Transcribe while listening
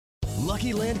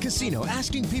Lucky Land Casino,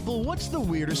 asking people, what's the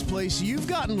weirdest place you've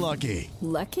gotten lucky?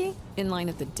 Lucky? In line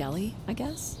at the deli, I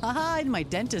guess? Aha, in my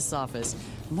dentist's office.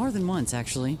 More than once,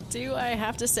 actually. Do I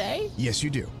have to say? Yes, you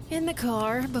do. In the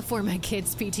car before my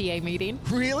kids' PTA meeting.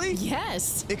 Really?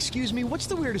 Yes. Excuse me, what's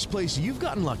the weirdest place you've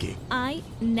gotten lucky? I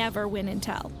never win and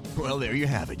tell. Well, there you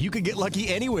have it. You can get lucky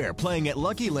anywhere, playing at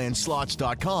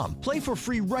LuckyLandSlots.com. Play for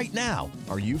free right now.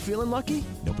 Are you feeling lucky?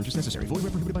 No purchase necessary. Void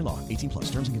where prohibited by law. 18+.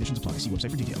 Terms and conditions apply. See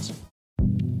website for details.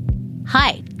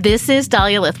 Hi, this is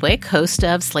Dahlia Lithwick, host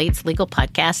of Slate's legal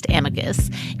podcast, Amicus.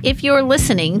 If you're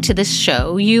listening to this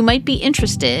show, you might be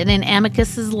interested in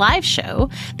Amicus's live show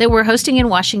that we're hosting in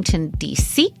Washington,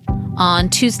 D.C. on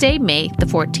Tuesday, May the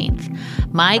 14th.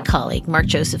 My colleague, Mark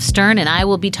Joseph Stern, and I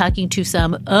will be talking to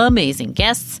some amazing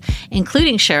guests,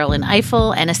 including Sherrilyn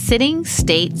Ifill and a sitting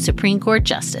state Supreme Court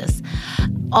justice,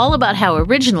 all about how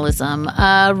originalism,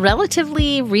 a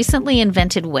relatively recently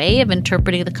invented way of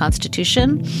interpreting the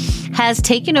Constitution, has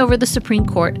taken over the Supreme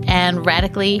Court and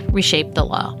radically reshaped the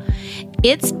law.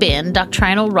 It's been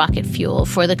doctrinal rocket fuel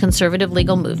for the conservative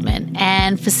legal movement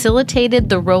and facilitated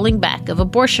the rolling back of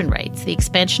abortion rights, the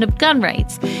expansion of gun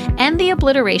rights, and the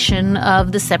obliteration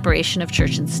of the separation of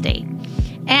church and state.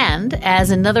 And as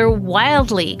another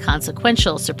wildly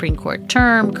consequential Supreme Court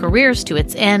term careers to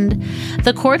its end,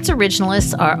 the court's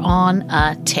originalists are on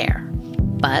a tear.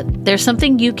 But there's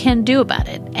something you can do about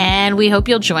it, and we hope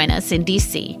you'll join us in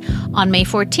D.C. on May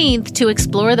 14th to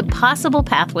explore the possible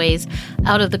pathways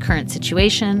out of the current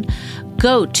situation.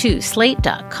 Go to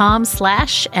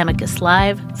slate.com/Amicus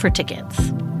Live for tickets.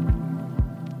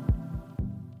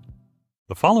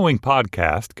 The following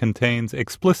podcast contains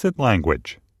explicit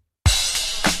language.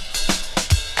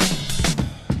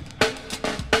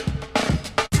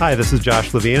 Hi, this is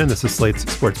Josh Levine, and this is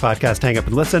Slate's sports podcast, Hang Up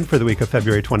and Listen, for the week of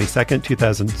February 22nd,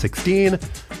 2016.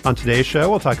 On today's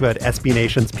show, we'll talk about SB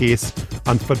Nation's piece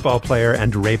on football player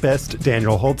and rapist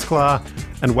Daniel Holtzclaw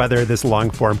and whether this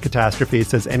long-form catastrophe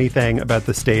says anything about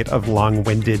the state of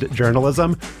long-winded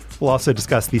journalism. We'll also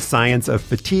discuss the science of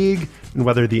fatigue and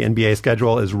whether the NBA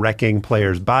schedule is wrecking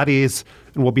players' bodies.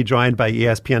 And we'll be joined by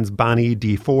ESPN's Bonnie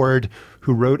D. Ford,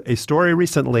 who wrote a story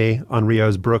recently on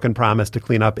Rio's broken promise to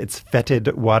clean up its fetid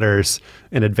waters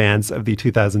in advance of the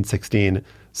 2016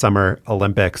 Summer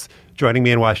Olympics. Joining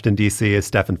me in Washington, D.C. is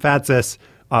Stefan Fatsis,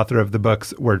 author of the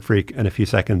books Word Freak and A Few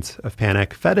Seconds of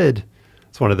Panic. Fetid,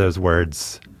 it's one of those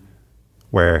words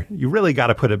where you really got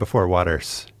to put it before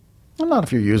waters. Well, not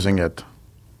if you're using it.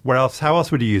 Where else? How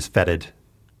else would you use fetid?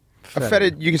 A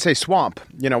fetid, you can say swamp.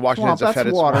 You know, Washington's Swamp, a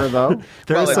fetid that's water, swamp.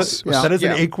 though. That is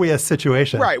an aqueous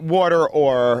situation. Right, water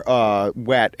or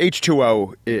wet.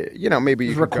 H2O, you know, maybe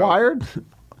you Is could go. required?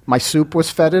 My soup was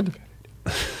fetid.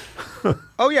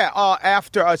 Oh, yeah,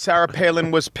 after Sarah Palin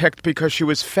was picked because she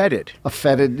was fetid. A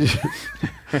fetid.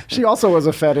 She also was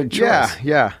a fetid choice.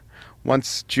 Yeah.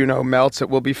 Once Juno melts, it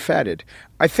will be fetid.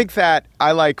 I think that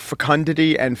I like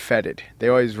fecundity and fetid. They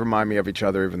always remind me of each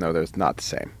other, even though they're not the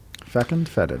same. Fecund,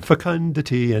 fetid.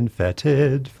 Fecundity and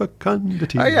fetid,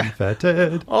 fecundity and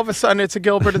fetid. All of a sudden, it's a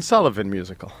Gilbert and Sullivan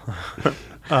musical.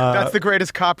 That's the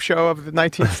greatest cop show of the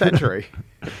 19th century.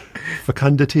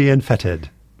 Fecundity and fetid.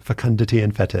 Fecundity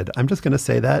and fetid. I'm just going to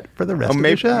say that for the rest of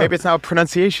the show. Maybe it's now a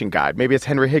pronunciation guide. Maybe it's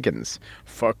Henry Higgins.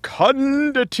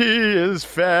 Fecundity is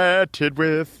fetid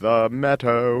with the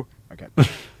meadow. Okay.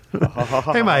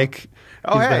 Hey, Mike.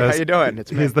 Oh, hey, how you doing?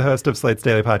 It's me. He's the host of Slate's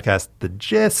daily podcast, The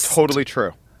Gist. Totally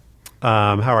true.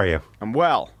 How are you? I'm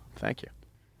well. Thank you.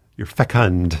 You're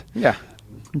fecund. Yeah.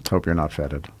 Let's hope you're not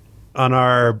fetid. On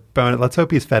our bonus, let's hope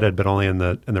he's fetid, but only in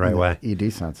the right way.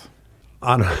 ED sense.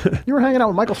 On You were hanging out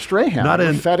with Michael Strahan. Not you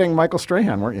were in- fetting Michael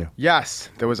Strahan, weren't you? Yes,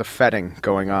 there was a fetting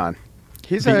going on.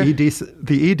 He's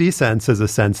the ED sense is a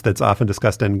sense that's often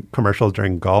discussed in commercials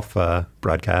during golf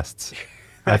broadcasts.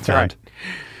 That's right.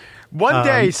 One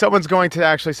day, someone's going to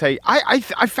actually say, I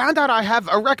found out I have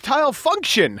erectile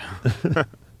function.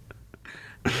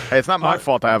 Hey, it's not my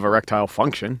fault I have erectile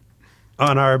function.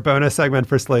 On our bonus segment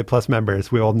for Slate Plus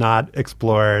members, we will not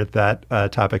explore that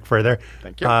topic further.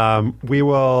 Thank you. We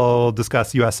will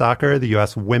discuss U.S. soccer. The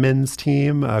U.S. women's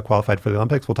team qualified for the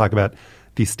Olympics. We'll talk about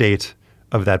the state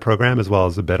of that program as well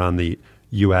as a bit on the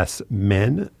U.S.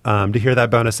 men. To hear that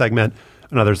bonus segment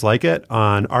and others like it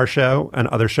on our show and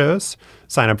other shows,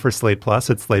 sign up for Slate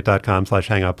Plus at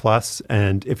slate.com/hangoutplus.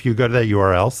 And if you go to that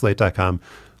URL,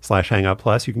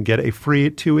 slate.com/hangoutplus, you can get a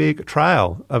free 2-week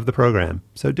trial of the program.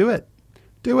 So do it.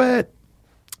 Do it.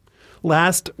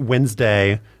 Last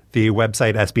Wednesday, the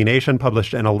website SB Nation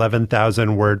published an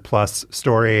 11,000-word-plus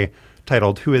story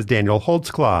titled, Who is Daniel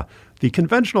Holtzclaw? The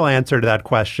conventional answer to that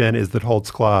question is that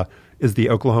Holtzclaw is the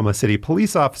Oklahoma City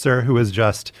police officer who was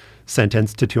just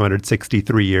sentenced to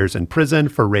 263 years in prison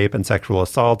for rape and sexual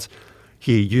assault.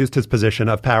 He used his position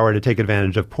of power to take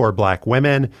advantage of poor black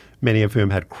women, many of whom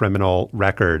had criminal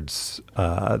records.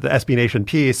 The SB Nation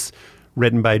piece,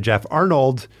 written by Jeff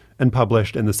Arnold and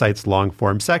published in the site's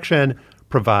long-form section,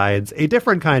 provides a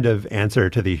different kind of answer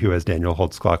to the who is Daniel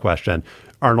Holtzclaw question.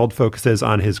 Arnold focuses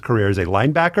on his career as a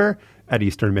linebacker at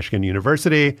Eastern Michigan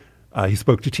University. He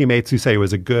spoke to teammates who say he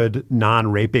was a good,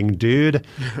 non-raping dude.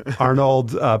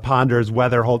 Arnold ponders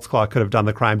whether Holtzclaw could have done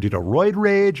the crime due to roid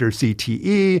rage or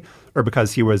CTE, or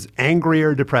because he was angry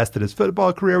or depressed that his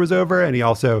football career was over. And he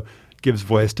also gives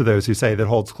voice to those who say that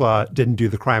Holtzclaw didn't do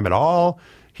the crime at all.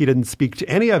 He didn't speak to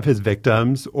any of his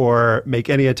victims or make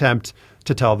any attempt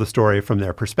to tell the story from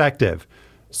their perspective.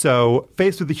 So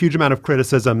faced with a huge amount of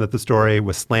criticism that the story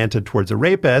was slanted towards a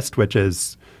rapist, which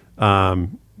is, that's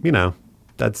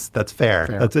fair.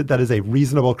 That is a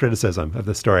reasonable criticism of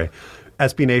the story.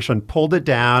 SB Nation pulled it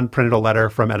down, printed a letter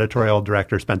from editorial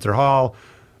director Spencer Hall,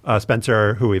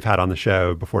 Spencer, who we've had on the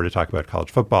show before to talk about college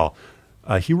football.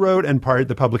 He wrote, in part,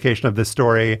 the publication of this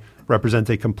story represents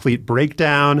a complete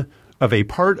breakdown of a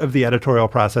part of the editorial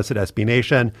process at SB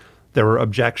Nation. There were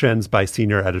objections by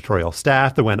senior editorial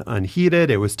staff that went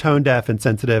unheeded. It was tone deaf and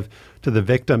sensitive to the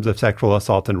victims of sexual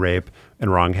assault and rape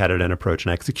and wrong-headed in approach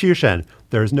and execution.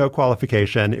 There is no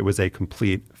qualification. It was a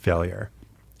complete failure.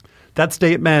 That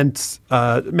statement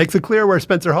makes it clear where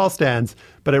Spencer Hall stands,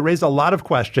 but it raised a lot of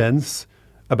questions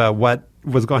about what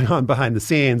was going on behind the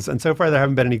scenes. And so far, there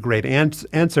haven't been any great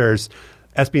answers.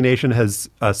 SB Nation has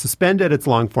suspended its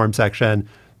long-form section.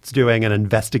 It's doing an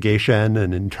investigation,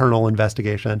 an internal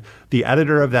investigation. The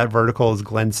editor of that vertical is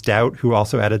Glenn Stout, who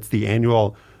also edits the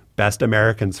annual Best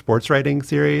American Sports Writing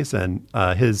series. And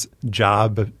his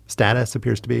job status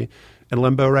appears to be in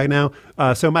limbo right now.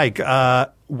 So, Mike,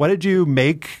 what did you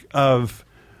make of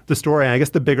the story? And I guess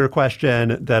the bigger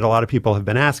question that a lot of people have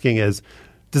been asking is,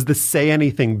 does this say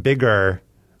anything bigger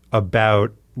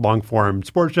about long-form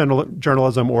sports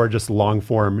journalism or just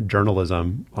long-form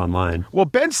journalism online? Well,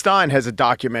 Ben Stein has a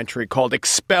documentary called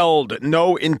Expelled,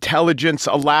 No Intelligence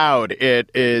Allowed. It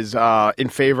is in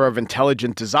favor of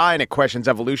intelligent design. It questions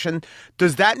evolution.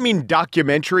 Does that mean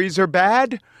documentaries are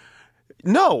bad?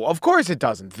 No, of course it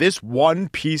doesn't. This one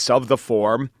piece of the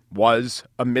form was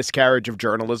a miscarriage of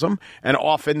journalism, and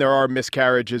often there are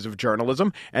miscarriages of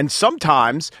journalism, and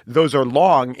sometimes those are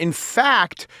long. In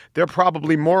fact, they're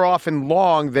probably more often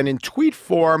long than in tweet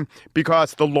form,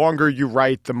 because the longer you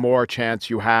write, the more chance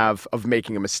you have of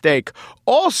making a mistake.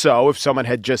 Also, if someone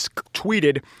had just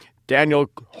tweeted, Daniel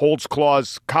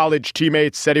Holtzclaw's college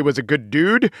teammates said he was a good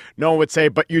dude, no one would say,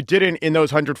 but you didn't, in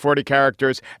those 140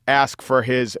 characters, ask for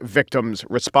his victim's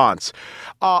response.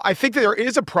 I think that there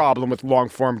is a problem with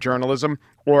long-form journalism,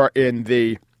 or in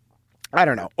the,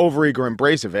 overeager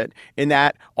embrace of it, in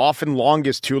that often long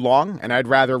is too long, and I'd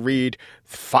rather read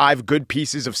 5 good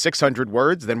pieces of 600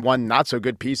 words than one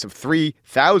not-so-good piece of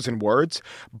 3,000 words.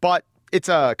 But it's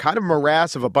a kind of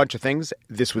morass of a bunch of things.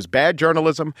 This was bad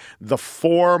journalism. The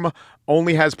form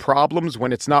only has problems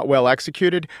when it's not well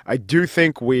executed. I do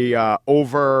think we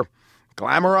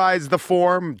over-glamorize the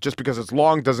form. Just because it's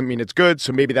long doesn't mean it's good.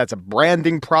 So maybe that's a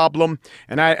branding problem.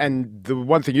 And the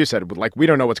one thing you said, we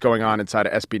don't know what's going on inside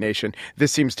of SB Nation.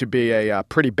 This seems to be a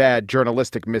pretty bad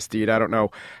journalistic misdeed. I don't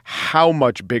know how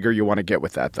much bigger you want to get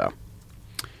with that, though.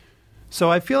 So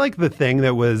I feel like the thing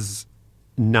that was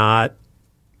not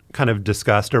kind of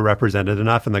discussed or represented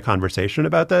enough in the conversation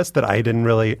about this that I didn't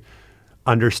really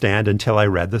understand until I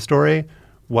read the story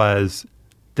was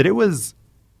that it was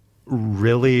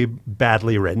really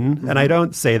badly written. Mm-hmm. And I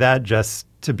don't say that just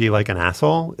to be like an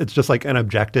asshole. It's just like an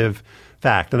objective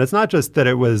fact. And it's not just that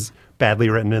it was badly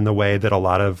written in the way that a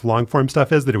lot of long form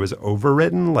stuff is, that it was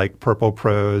overwritten, like purple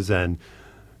prose and,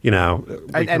 and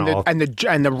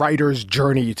the writer's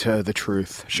journey to the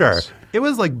truth. Sure. Yes. It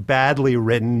was like badly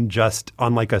written just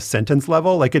on like a sentence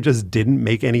level. Like it just didn't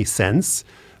make any sense.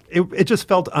 It just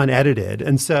felt unedited.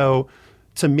 And so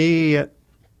to me,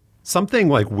 something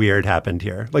like weird happened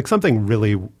here, like something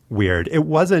really weird. It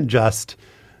wasn't just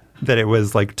that it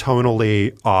was like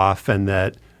tonally off and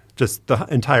that just the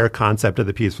entire concept of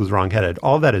the piece was wrongheaded.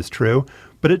 All that is true,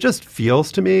 but it just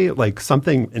feels to me like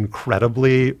something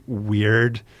incredibly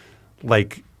weird,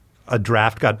 like a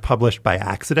draft got published by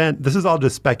accident. This is all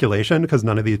just speculation because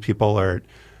none of these people are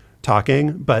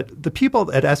talking, but the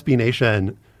people at SB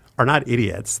Nation are not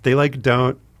idiots.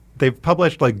 They've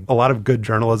published like a lot of good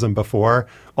journalism before.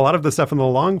 A lot of the stuff in the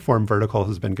long form vertical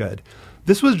has been good.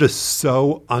 This was just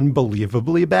so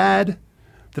unbelievably bad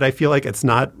that I feel like it's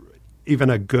not even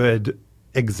a good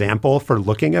example for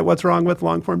looking at what's wrong with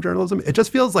long form journalism. It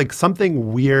just feels like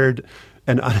something weird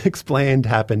and unexplained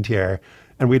happened here,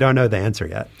 and we don't know the answer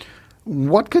yet.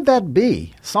 What could that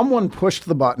be? Someone pushed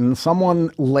the button, someone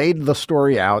laid the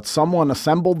story out, someone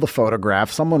assembled the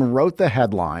photograph, someone wrote the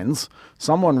headlines,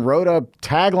 someone wrote a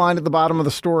tagline at the bottom of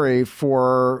the story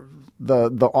for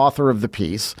the author of the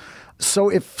piece. So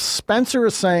if Spencer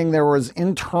is saying there was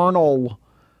internal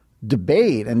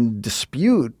debate and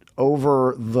dispute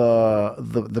over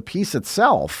the piece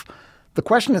itself, the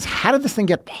question is, how did this thing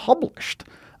get published?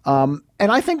 And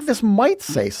I think this might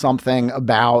say something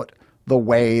about the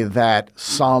way that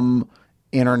some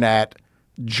internet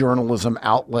journalism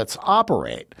outlets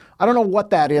operate. I don't know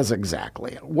what that is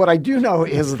exactly. What I do know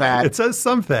is that it says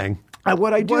something.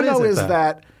 What I do know is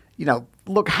that,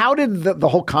 look, how did the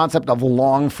whole concept of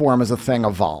long form as a thing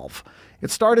evolve? It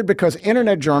started because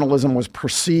internet journalism was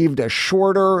perceived as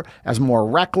shorter, as more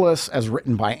reckless, as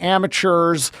written by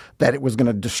amateurs, that it was going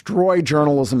to destroy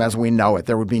journalism as we know it.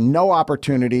 There would be no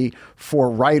opportunity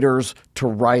for writers to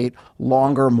write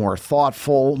longer, more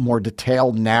thoughtful, more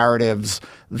detailed narratives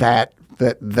that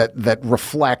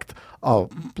reflect a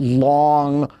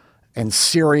long and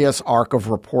serious arc of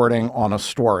reporting on a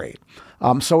story.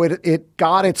 So it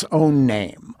got its own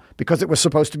name, because it was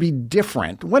supposed to be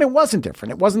different when it wasn't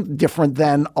different. It wasn't different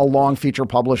than a long feature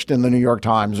published in the New York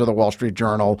Times or the Wall Street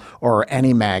Journal or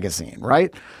any magazine,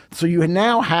 right? So you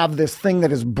now have this thing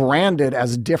that is branded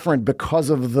as different because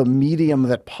of the medium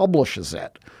that publishes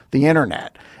it, the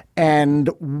internet. And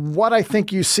what I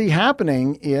think you see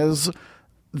happening is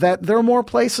that there are more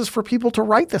places for people to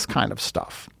write this kind of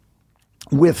stuff,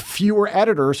 with fewer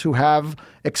editors who have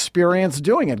experience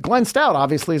doing it. Glenn Stout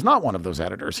obviously is not one of those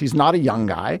editors. He's not a young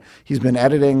guy. He's been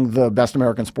editing the Best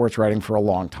American Sports Writing for a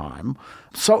long time.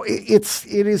 So it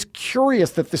is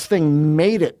curious that this thing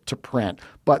made it to print,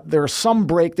 but there's some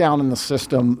breakdown in the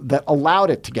system that allowed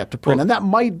it to get to print. And that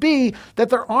might be that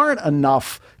there aren't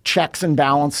enough checks and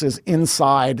balances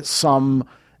inside some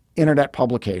internet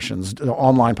publications,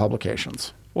 online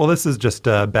publications. Well, this is just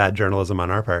bad journalism on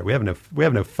our part. We have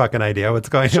no fucking idea what's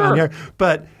going on here.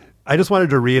 But I just wanted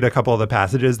to read a couple of the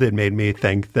passages that made me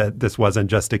think that this wasn't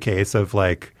just a case of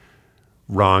like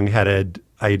wrong-headed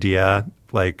idea,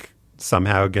 like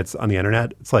somehow gets on the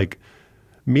internet. It's like,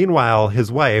 meanwhile,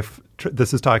 his wife,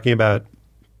 this is talking about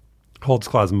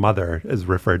Holtzclaw's mother, is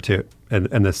referred to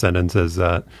in this sentence as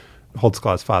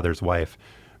Holtzclaw's father's wife.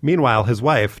 Meanwhile, his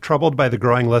wife, troubled by the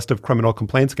growing list of criminal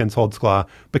complaints against Holtzclaw,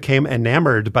 became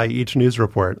enamored by each news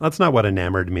report. That's not what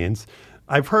enamored means.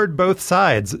 I've heard both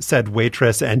sides, said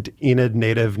waitress and Enid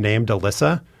native named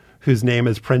Alyssa, whose name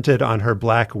is printed on her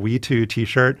black We Too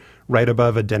t-shirt right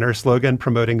above a dinner slogan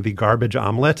promoting the garbage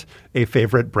omelet, a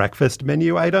favorite breakfast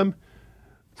menu item.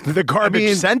 The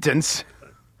garbage sentence.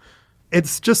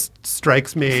 It just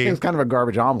strikes me. It's kind of a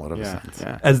garbage omelet of a sentence.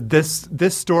 Yeah. As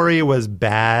this story was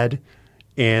bad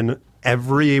in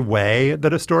every way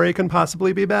that a story can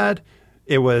possibly be bad.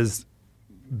 It was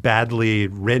badly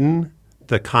written.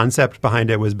 The concept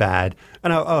behind it was bad.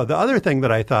 And the other thing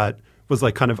that I thought was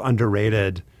like kind of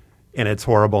underrated in its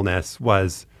horribleness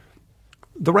was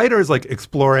the writer is like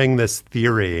exploring this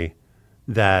theory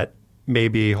that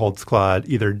maybe Holtzclaw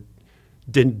either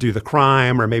didn't do the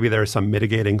crime or maybe there's some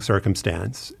mitigating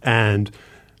circumstance. And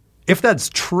if that's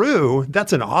true,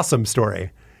 that's an awesome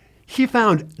story. He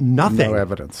found nothing. No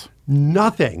evidence.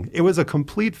 Nothing. It was a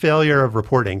complete failure of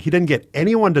reporting. He didn't get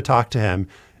anyone to talk to him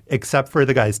except for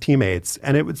the guy's teammates.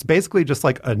 And it was basically just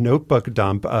like a notebook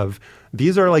dump of,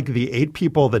 these are like the 8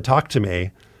 people that talked to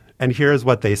me, and here's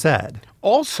what they said.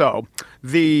 Also,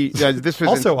 this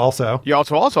was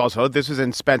also this was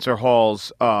in Spencer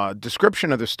Hall's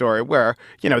description of the story where,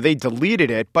 they deleted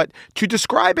it. But to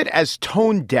describe it as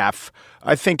tone deaf,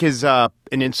 I think is an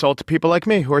insult to people like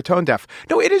me who are tone deaf.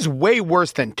 No, it is way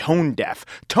worse than tone deaf.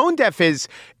 Tone deaf is,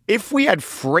 if we had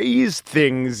phrased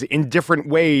things in different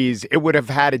ways, it would have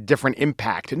had a different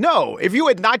impact. No, if you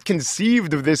had not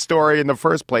conceived of this story in the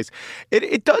first place,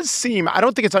 it does seem, I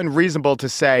don't think it's unreasonable to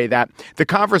say that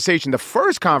the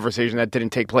first conversation that didn't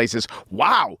take place is,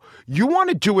 wow, you want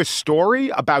to do a story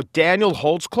about Daniel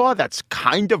Holtzclaw that's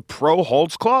kind of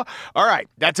pro-Holtzclaw? All right,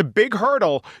 that's a big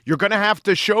hurdle. You're going to have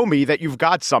to show me that you've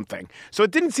got something. So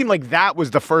it didn't seem like that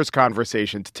was the first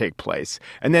conversation to take place.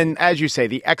 And then, as you say,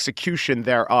 the execution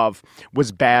thereof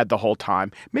was bad the whole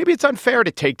time. Maybe it's unfair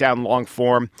to take down long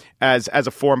form as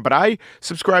a form, but I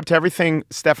subscribe to everything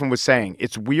Stefan was saying.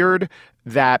 It's weird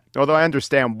that, although I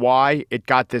understand why it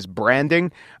got this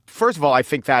branding, first of all, I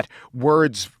think that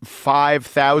words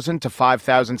 5,000 to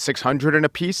 5,600 in a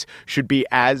piece should be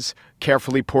as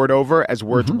carefully poured over as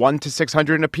words 1 to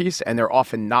 600 in a piece, and they're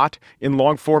often not in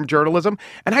long-form journalism.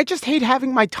 And I just hate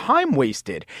having my time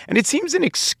wasted. And it seems an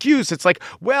excuse. It's like,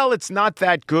 well, it's not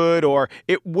that good, or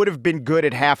it would have been good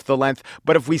at half the length.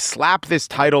 But if we slap this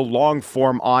title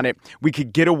long-form on it, we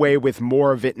could get away with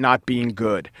more of it not being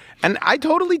good. And I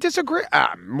totally disagree.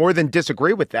 More than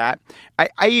disagree with that.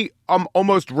 I am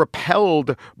almost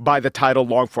repelled by the title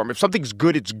long form. If something's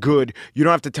good, it's good. You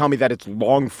don't have to tell me that it's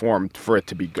long form for it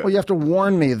to be good. Well, you have to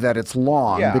warn me that it's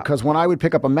long because when I would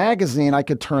pick up a magazine, I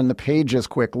could turn the pages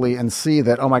quickly and see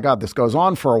that, oh my God, this goes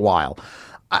on for a while.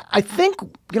 I think,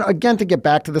 again, to get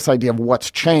back to this idea of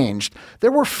what's changed,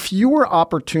 there were fewer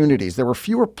opportunities. There were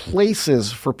fewer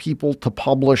places for people to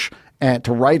publish and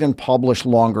to write and publish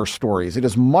longer stories. It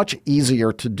is much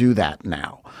easier to do that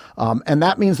now. And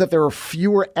that means that there are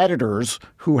fewer editors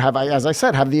who have, as I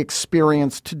said, have the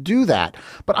experience to do that.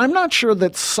 But I'm not sure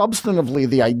that substantively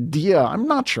the idea,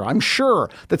 I'm sure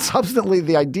that substantively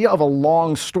the idea of a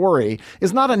long story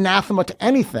is not anathema to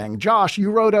anything. Josh, you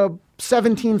wrote a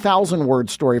 17,000 word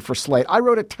story for Slate. I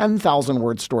wrote a 10,000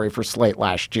 word story for Slate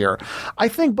last year. I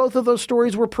think both of those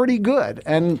stories were pretty good.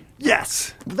 And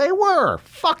yes, they were.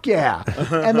 Fuck yeah.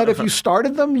 And that if you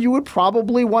started them, you would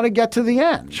probably want to get to the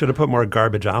end. Should have put more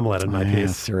garbage omelet in my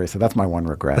piece. Seriously, that's my one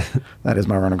regret. That is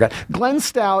my one regret. Glenn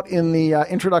Stout, in the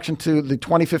introduction to the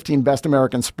 2015 Best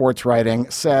American Sports Writing,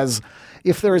 says,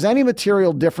 if there is any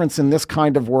material difference in this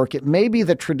kind of work, it may be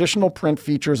that traditional print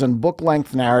features and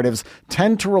book-length narratives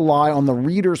tend to rely on the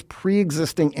reader's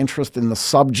pre-existing interest in the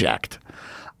subject.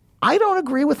 I don't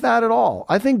agree with that at all.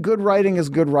 I think good writing is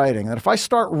good writing. That if I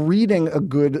start reading a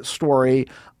good story,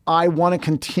 I want to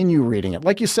continue reading it.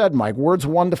 Like you said, Mike, words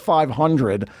 1 to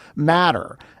 500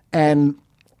 matter. And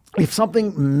if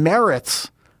something merits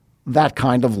that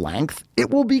kind of length,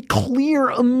 it will be clear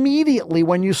immediately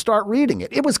when you start reading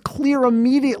it. It was clear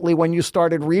immediately when you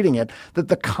started reading it that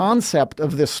the concept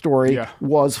of this story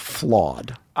was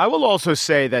flawed. I will also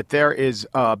say that there is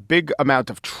a big amount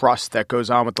of trust that goes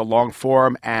on with the long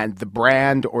form, and the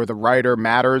brand or the writer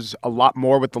matters a lot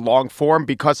more with the long form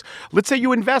because let's say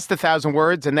you invest 1,000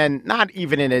 words and then not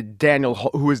even in a Daniel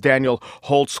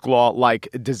Holtzclaw like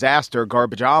disaster,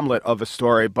 garbage omelet of a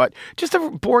story, but just a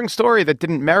boring story that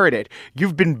didn't merit it.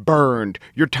 You've been burned.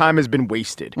 Your time has been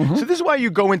wasted. So this is why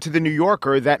you go into the New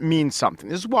Yorker. That means something.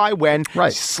 This is why when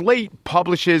Slate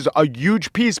publishes a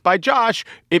huge piece by Josh,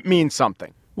 it means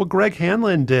something. Well, Greg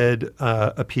Hanlon did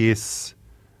a piece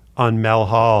on Mel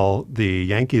Hall, the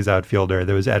Yankees outfielder,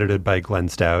 that was edited by Glenn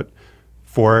Stout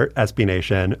for SB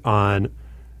Nation on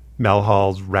Mel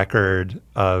Hall's record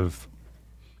of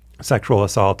sexual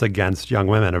assault against young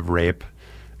women, of rape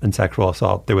and sexual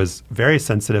assault. It was very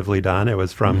sensitively done. It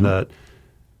was from the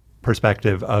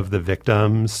perspective of the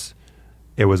victims.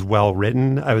 It was well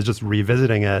written. I was just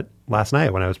revisiting it last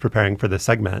night when I was preparing for this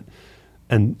segment.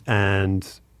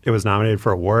 And it was nominated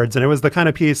for awards. And it was the kind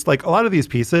of piece, like a lot of these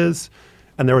pieces,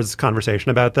 and there was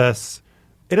conversation about this,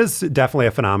 it is definitely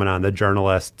a phenomenon that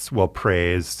journalists will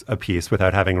praise a piece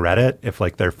without having read it, if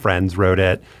like their friends wrote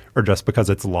it or just because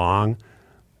it's long.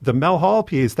 The Mel Hall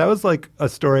piece, that was like a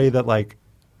story that like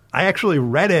I actually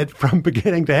read it from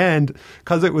beginning to end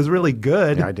because it was really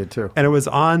good. Yeah, I did too. And it was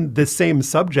on this same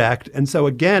subject. And so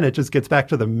again, it just gets back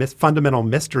to the fundamental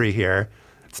mystery here.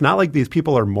 It's not like these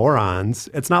people are morons.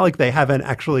 It's not like they haven't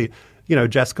actually,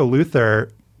 Jessica Luther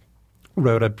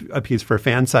wrote a piece for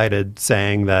Fansided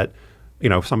saying that,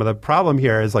 some of the problem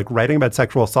here is like writing about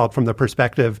sexual assault from the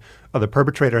perspective of the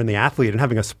perpetrator and the athlete and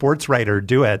having a sports writer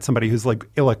do it, somebody who's like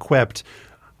ill-equipped.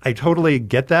 I totally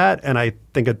get that. And I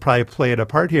think it probably played a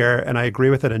part here. And I agree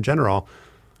with it in general.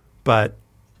 But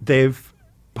they've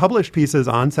published pieces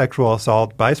on sexual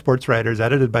assault by sports writers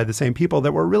edited by the same people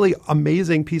that were really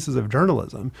amazing pieces of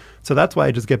journalism. So that's why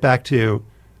I just get back to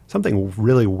something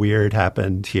really weird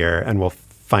happened here, and we'll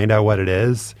find out what it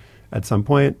is at some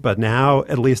point. But now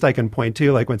at least I can point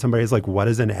to like when somebody's like, what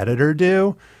does an editor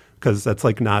do? Because that's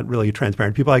like not really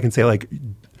transparent. People, I can say like,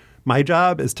 my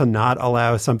job is to not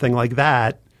allow something like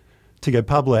that to get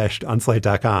published on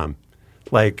Slate.com.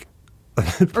 Like,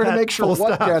 or to make sure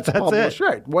what gets published.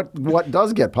 Right. What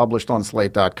does get published on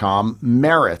Slate.com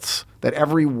merits, that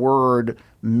every word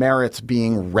merits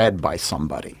being read by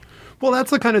somebody. Well, that's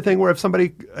the kind of thing where if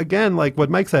somebody, again, like what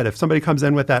Mike said, if somebody comes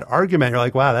in with that argument, you're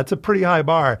like, wow, that's a pretty high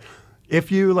bar. If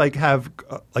you like have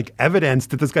like evidence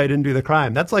that this guy didn't do the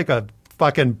crime, that's like a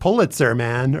fucking Pulitzer,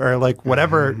 man, or like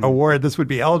whatever award this would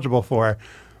be eligible for.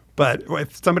 But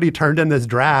if somebody turned in this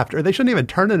draft, or they shouldn't even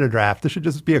turn in a draft, this should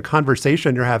just be a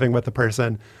conversation you're having with the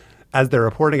person as they're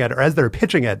reporting it or as they're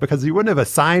pitching it, because you wouldn't have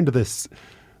assigned this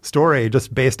story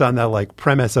just based on the like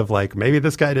premise of like, maybe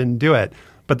this guy didn't do it.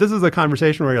 But this is a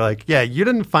conversation where you're like, yeah, you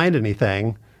didn't find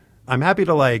anything. I'm happy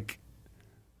to like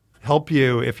help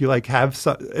you if you like have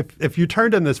if you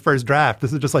turned in this first draft.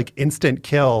 This is just like instant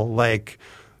kill. Like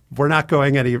we're not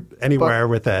going anywhere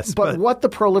with this. But what the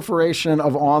proliferation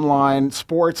of online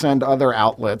sports and other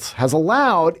outlets has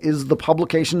allowed is the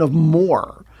publication of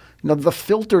more. The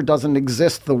filter doesn't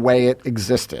exist the way it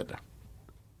existed.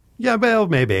 Yeah, well,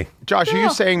 maybe. Josh, are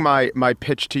you saying my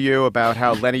pitch to you about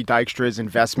how Lenny Dykstra's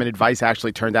investment advice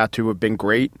actually turned out to have been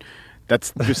great?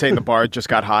 You're saying the bar just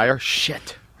got higher?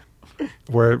 Shit.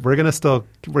 We're gonna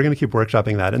keep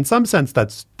workshopping that. In some sense,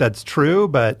 that's true,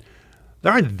 but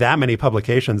there aren't that many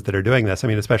publications that are doing this. I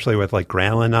mean, especially with like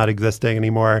Granlund not existing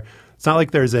anymore. It's not like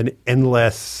there's an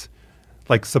endless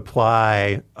like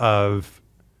supply of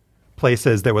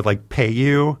places that would like pay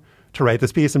you to write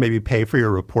this piece and maybe pay for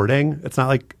your reporting. It's not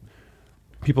like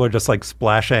people are just like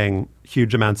splashing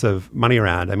huge amounts of money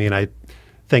around. I mean, I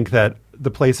think that the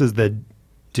places that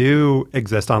do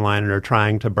exist online and are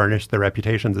trying to burnish their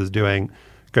reputations as doing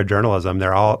good journalism,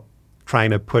 they're all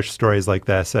trying to push stories like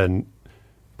this and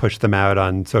push them out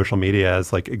on social media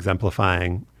as like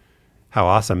exemplifying how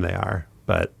awesome they are.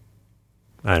 But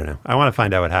I don't know. I want to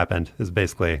find out what happened is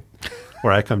basically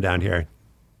where I come down here.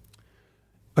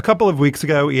 A couple of weeks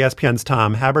ago, ESPN's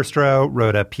Tom Haberstroh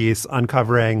wrote a piece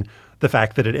uncovering the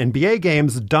fact that at NBA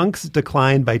games, dunks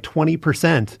declined by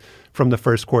 20% from the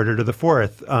first quarter to the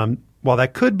fourth. While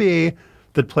that could be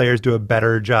that players do a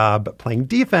better job playing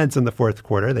defense in the fourth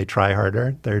quarter, they try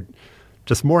harder, they're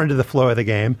just more into the flow of the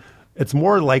game, it's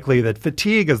more likely that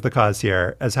fatigue is the cause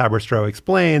here. As Haberstroh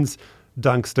explains,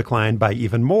 dunks declined by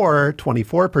even more,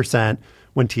 24%,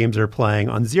 when teams are playing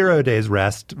on 0 days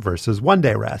rest versus 1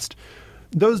 day rest.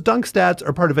 Those dunk stats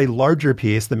are part of a larger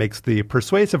piece that makes the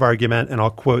persuasive argument, and I'll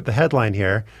quote the headline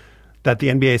here, that the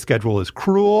NBA schedule is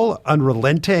cruel,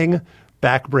 unrelenting,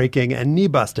 backbreaking, and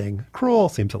knee-busting. Cruel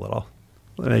seems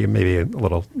maybe a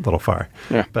little far.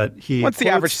 Yeah. But once the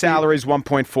average salary is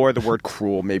 1.4, the word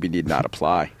cruel maybe need not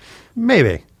apply.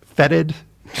 Maybe. Fetid.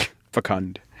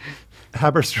 Fecund.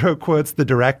 Haberstroh quotes the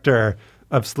director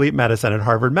of sleep medicine at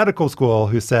Harvard Medical School,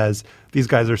 who says, these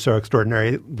guys are so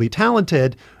extraordinarily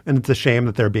talented, and it's a shame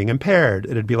that they're being impaired.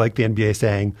 It'd be like the NBA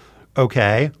saying,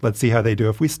 okay, let's see how they do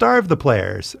if we starve the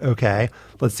players. Okay,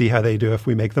 let's see how they do if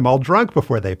we make them all drunk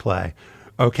before they play.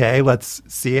 Okay, let's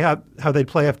see how they'd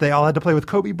play if they all had to play with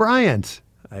Kobe Bryant.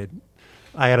 I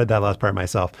added that last part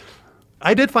myself.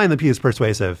 I did find the piece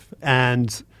persuasive.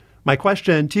 And my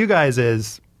question to you guys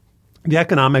is, the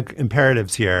economic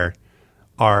imperatives here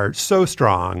are so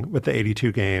strong with the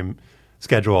 82-game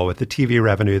schedule, with the TV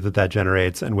revenue that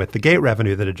generates, and with the gate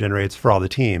revenue that it generates for all the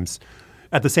teams.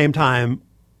 At the same time,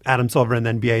 Adam Silver and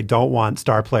the NBA don't want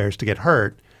star players to get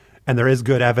hurt. And there is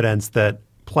good evidence that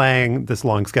playing this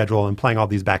long schedule and playing all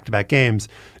these back-to-back games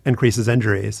increases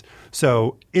injuries.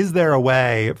 So is there a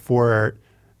way for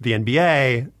the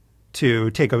NBA to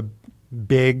take a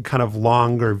big kind of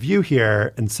longer view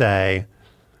here and say,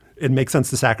 it makes sense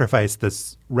to sacrifice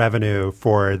this revenue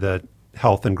for the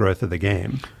health and growth of the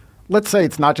game? Let's say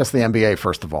it's not just the NBA,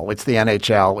 first of all. It's the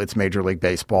NHL, it's Major League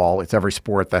Baseball, it's every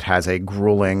sport that has a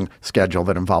grueling schedule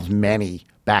that involves many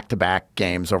back-to-back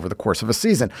games over the course of a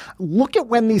season. Look at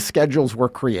when these schedules were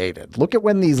created. Look at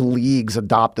when these leagues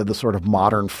adopted the sort of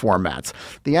modern formats.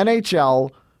 The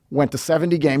NHL went to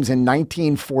 70 games in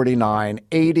 1949,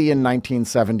 80 in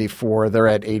 1974. They're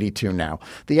at 82 now.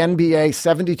 The NBA,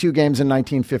 72 games in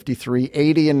 1953,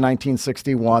 80 in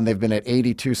 1961. They've been at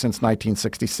 82 since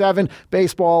 1967.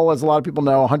 Baseball, as a lot of people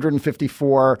know,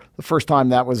 154. The first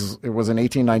time it was in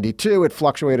 1892. It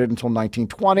fluctuated until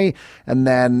 1920, and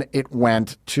then it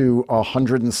went to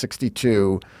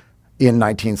 162 in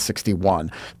 1961.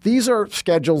 These are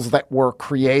schedules that were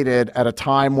created at a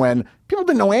time when people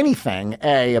didn't know anything,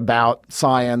 A, about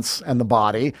science and the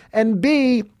body, and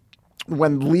B,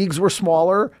 when leagues were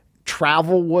smaller,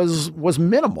 travel was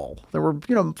minimal. There were,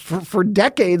 for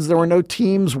decades, there were no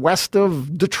teams west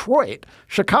of Detroit,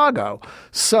 Chicago.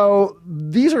 So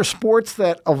these are sports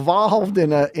that evolved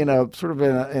in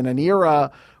an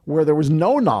era where there was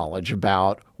no knowledge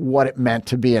about what it meant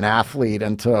to be an athlete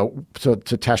and to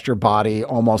test your body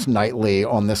almost nightly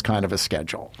on this kind of a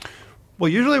schedule. Well,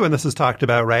 usually when this is talked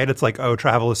about, right, it's like, oh,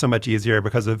 travel is so much easier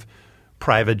because of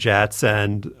private jets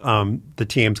and the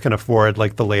teams can afford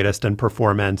like the latest in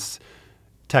performance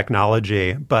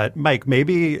technology. But Mike,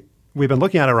 maybe we've been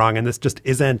looking at it wrong and this just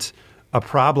isn't a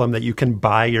problem that you can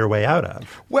buy your way out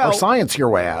of. Or science your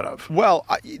way out of. Well,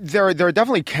 there are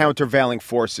definitely countervailing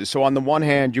forces. So on the one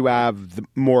hand, you have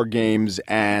more games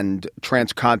and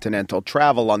transcontinental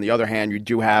travel. On the other hand, you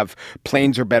do have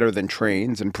planes are better than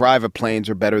trains and private planes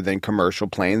are better than commercial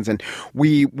planes. And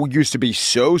we used to be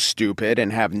so stupid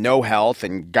and have no health,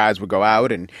 and guys would go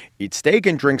out and eat steak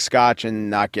and drink scotch and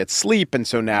not get sleep. And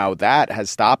so now that has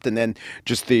stopped. And then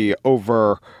just the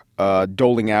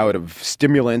doling out of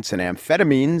stimulants and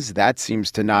amphetamines, that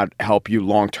seems to not help you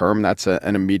long term. That's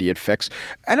an immediate fix.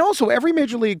 And also, every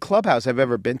major league clubhouse I've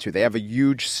ever been to, they have a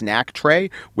huge snack tray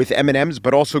with M&Ms,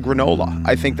 but also granola.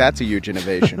 I think that's a huge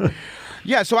innovation.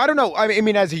 Yeah, so I don't know. I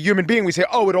mean, as a human being, we say,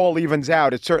 oh, it all evens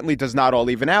out. It certainly does not all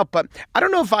even out. But I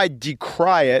don't know if I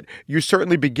decry it. You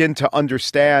certainly begin to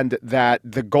understand that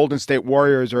the Golden State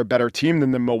Warriors are a better team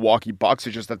than the Milwaukee Bucks.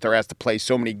 It's just that they're asked to play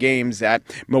so many games that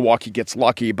Milwaukee gets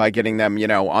lucky by getting them,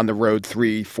 on the road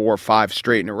 3, 4, 5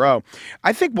 straight in a row.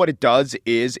 I think what it does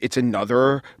is it's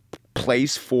another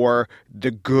place for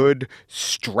the good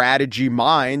strategy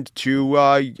mind to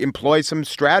employ some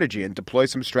strategy and deploy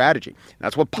some strategy.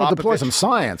 That's what Popovich... deploy some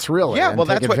science, really. Yeah, and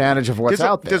take advantage of what's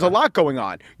out there. There's a lot going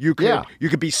on. You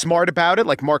could be smart about it,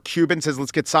 like Mark Cuban says,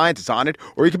 let's get scientists on it.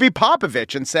 Or you could be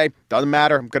Popovich and say, doesn't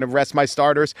matter, I'm going to rest my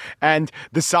starters. And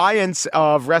the science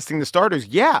of resting the starters,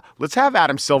 let's have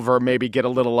Adam Silver maybe get a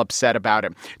little upset about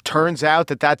it. Turns out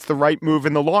that that's the right move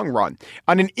in the long run.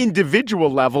 On an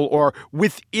individual level or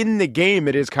within the game,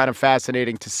 it is kind of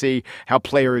fascinating to see how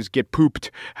players get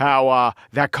pooped, how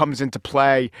that comes into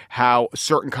play, how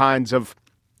certain kinds of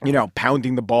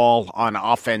pounding the ball on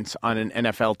offense on an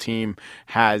NFL team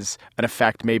has an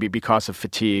effect, maybe because of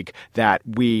fatigue, that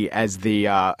we as the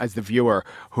viewer,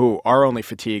 who our only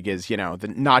fatigue is the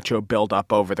nacho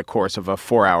buildup over the course of a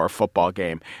 4-hour football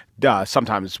game.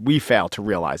 Sometimes we fail to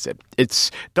realize it. It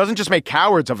doesn't just make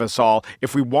cowards of us all.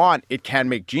 If we want, it can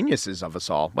make geniuses of us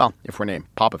all. Well, if we're named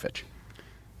Popovich.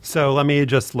 So let me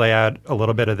just lay out a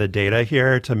little bit of the data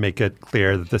here to make it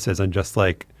clear that this isn't just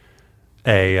like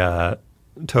a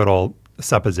total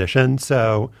supposition.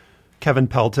 So Kevin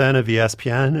Pelton of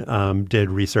ESPN did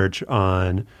research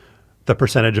on the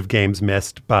percentage of games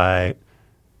missed by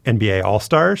NBA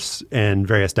All-Stars in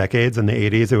various decades. In the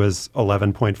 80s, it was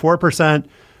 11.4%.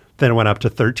 Then it went up to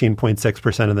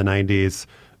 13.6% in the 90s,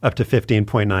 up to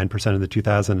 15.9% in the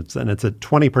 2000s, and it's at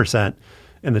 20%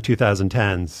 in the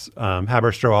 2010s.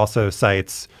 Haberstroh also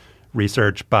cites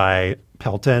research by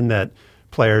Pelton that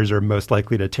players are most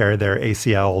likely to tear their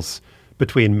ACLs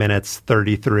between minutes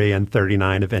 33 and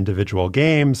 39 of individual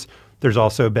games. There's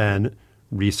also been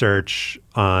research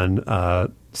on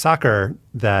soccer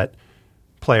that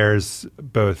players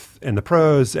both in the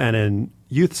pros and in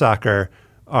youth soccer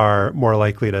are more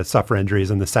likely to suffer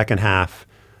injuries in the second half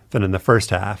than in the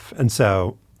first half. And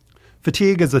so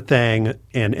fatigue is a thing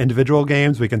in individual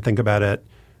games. We can think about it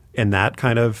in that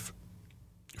kind of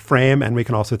frame, and we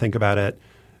can also think about it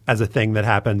as a thing that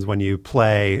happens when you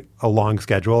play a long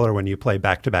schedule or when you play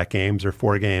back-to-back games or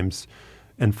 4 games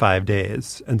in 5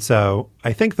 days. And so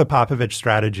I think the Popovich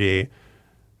strategy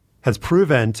has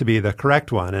proven to be the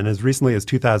correct one. And as recently as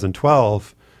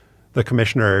 2012, the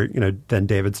commissioner, then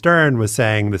David Stern, was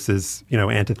saying this is,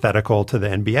 antithetical to the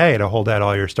NBA to hold out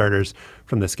all your starters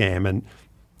from this game. And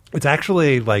it's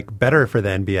actually better for the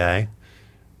NBA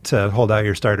to hold out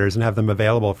your starters and have them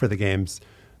available for the games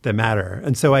that matter.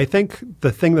 And so I think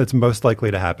the thing that's most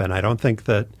likely to happen, I don't think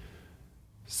that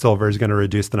Silver is going to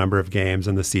reduce the number of games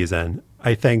in the season.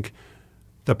 I think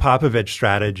the Popovich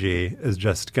strategy is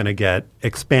just going to get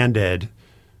expanded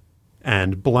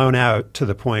and blown out to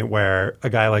the point where a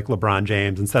guy like LeBron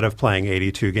James, instead of playing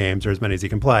 82 games or as many as he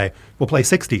can play, will play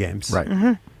 60 games. Right.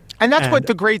 Mm-hmm. And that's what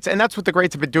the greats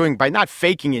have been doing by not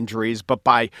faking injuries, but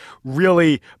by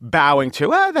really bowing to,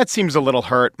 that seems a little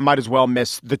hurt. Might as well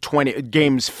miss the 20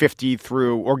 games 50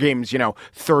 through, or games,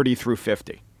 30 through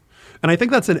 50. And I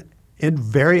think that's a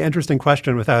very interesting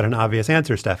question without an obvious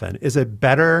answer, Stefan. Is it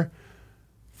better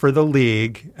for the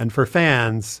league and for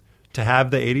fans to have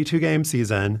the 82-game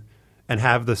season and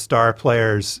have the star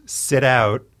players sit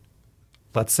out,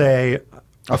 let's say,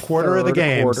 a quarter of the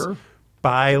games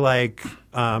by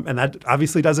and that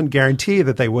obviously doesn't guarantee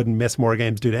that they wouldn't miss more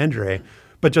games due to injury,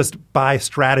 but just by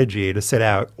strategy to sit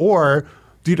out? Or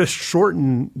do you just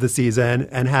shorten the season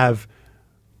and have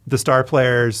the star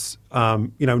players,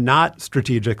 not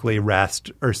strategically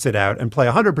rest or sit out and play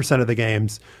 100% of the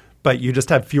games, but you just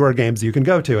have fewer games you can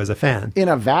go to as a fan? In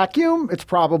a vacuum, it's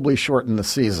probably shortened the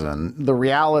season. The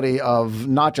reality of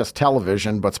not just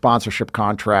television, but sponsorship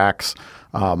contracts,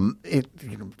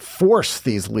 force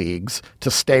these leagues to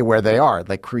stay where they are.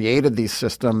 They created these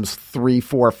systems 3,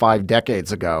 4, 5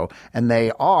 decades ago, and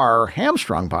they are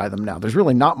hamstrung by them now. There's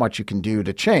really not much you can do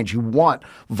to change. You want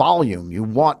volume. You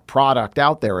want product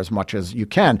out there as much as you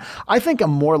can. I think a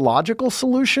more logical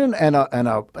solution and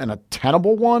a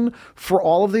tenable one for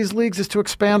all of these leagues is to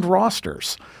expand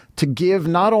rosters, to give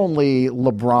not only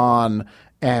LeBron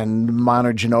and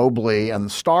Manu Ginobili and the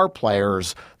star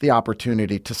players the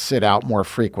opportunity to sit out more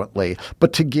frequently,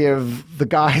 but to give the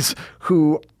guys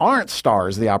who aren't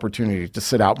stars the opportunity to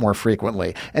sit out more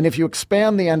frequently. And if you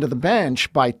expand the end of the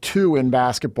bench by 2 in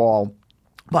basketball,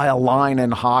 by a line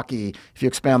in hockey, if you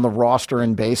expand the roster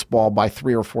in baseball by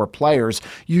 3 or 4 players,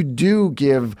 you do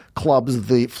give clubs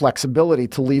the flexibility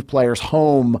to leave players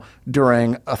home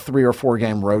during a 3 or 4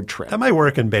 game road trip. That might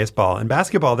work in baseball. In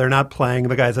basketball, they're not playing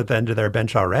the guys at the end of their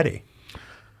bench already.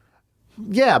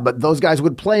 Yeah, but those guys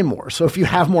would play more. So if you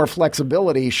have more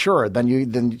flexibility, sure,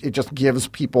 then it just gives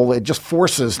people, it just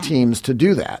forces teams to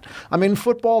do that. I mean,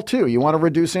 football too. You want to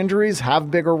reduce injuries,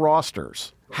 have bigger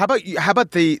rosters. How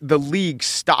about the league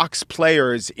stocks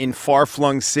players in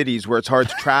far-flung cities where it's hard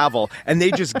to travel, and they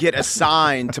just get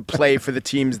assigned to play for the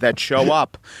teams that show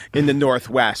up in the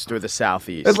Northwest or the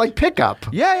Southeast? It's like pickup.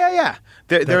 Yeah.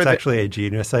 That's actually a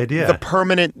genius idea. The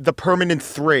permanent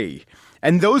 3.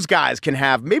 And those guys can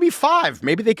have maybe 5.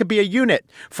 Maybe they could be a unit.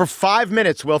 For 5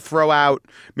 minutes, we'll throw out,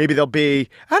 maybe they'll be,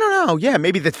 I don't know, yeah,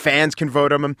 maybe the fans can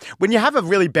vote on them. When you have a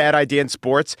really bad idea in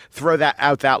sports, throw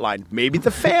that line. Maybe the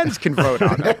fans can vote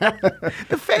on them.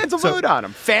 The fans will vote on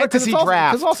them. Fantasy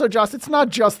draft. Because also, Josh, it's not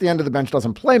just the end of the bench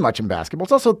doesn't play much in basketball.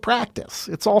 It's also practice.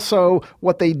 It's also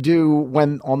what they do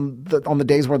when on the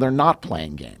days where they're not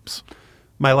playing games.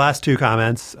 My last 2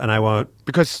 comments, and I won't...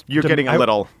 Because you're getting a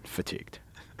little fatigued.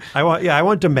 I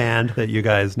won't demand that you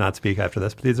guys not speak after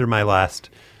this, but these are my last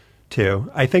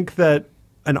 2. I think that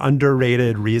an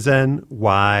underrated reason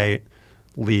why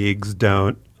leagues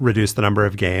don't reduce the number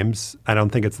of games, I don't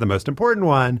think it's the most important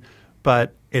one,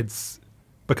 but it's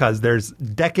because there's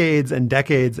decades and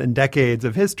decades and decades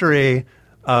of history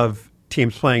of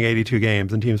teams playing 82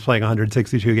 games and teams playing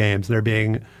 162 games. There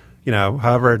being,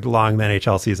 however long the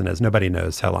NHL season is. Nobody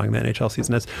knows how long the NHL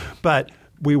season is. But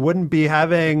we wouldn't be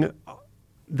having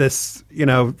this,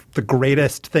 the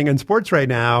greatest thing in sports right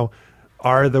now.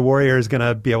 Are the Warriors going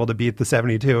to be able to beat the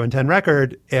 72-10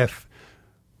 record if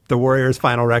the Warriors'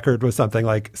 final record was something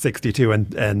like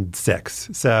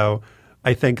 62-6? So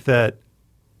I think that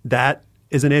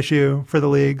is an issue for the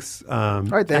leagues.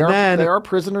 Right, they are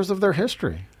prisoners of their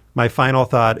history. My final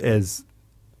thought is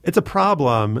it's a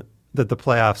problem that the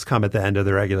playoffs come at the end of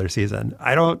the regular season.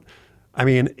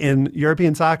 In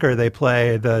European soccer, they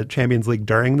play the Champions League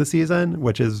during the season,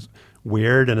 which is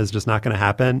weird and is just not going to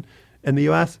happen in the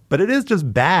U.S. But it is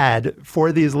just bad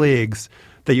for these leagues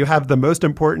that you have the most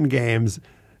important games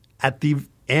at the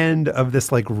end of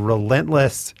this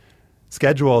relentless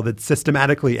schedule that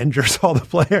systematically injures all the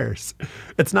players.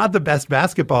 It's not the best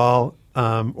basketball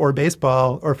or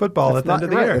baseball or football at the end of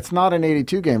the year. It's not an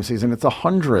 82-game season. It's a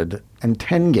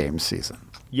 110-game season.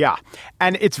 Yeah.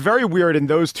 And it's very weird in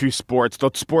those 2 sports,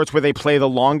 the sports where they play the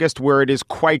longest, where it is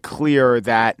quite clear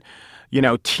that,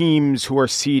 teams who are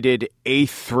seeded 8th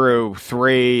through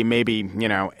 3, maybe,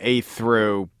 8th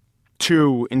through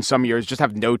 2 in some years just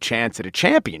have no chance at a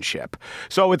championship.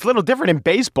 So it's a little different in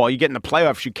baseball. You get in the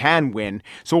playoffs, you can win.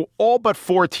 So all but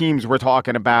 4 teams we're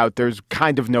talking about, there's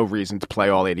kind of no reason to play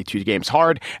all 82 games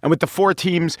hard. And with the 4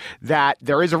 teams that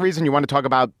there is a reason you want to talk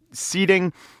about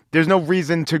seeding, there's no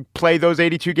reason to play those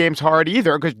 82 games hard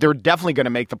either, because they're definitely going to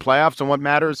make the playoffs. And what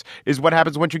matters is what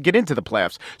happens once you get into the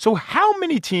playoffs. So how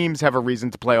many teams have a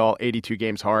reason to play all 82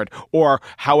 games hard, or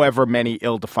however many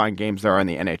ill-defined games there are in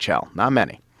the NHL? Not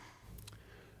many.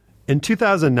 In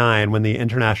 2009, when the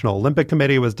International Olympic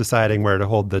Committee was deciding where to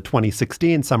hold the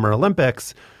 2016 Summer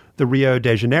Olympics, the Rio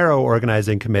de Janeiro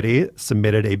Organizing Committee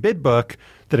submitted a bid book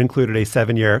that included a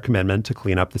 7-year commitment to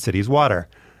clean up the city's water.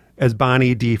 As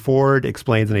Bonnie D. Ford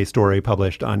explains in a story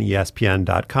published on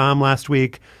ESPN.com last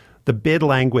week, the bid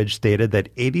language stated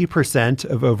that 80%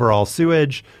 of overall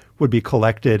sewage would be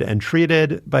collected and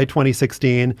treated by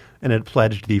 2016, and it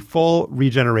pledged the full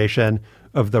regeneration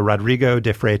of the Rodrigo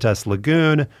de Freitas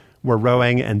Lagoon, where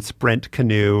rowing and sprint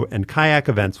canoe and kayak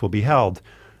events will be held.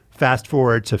 Fast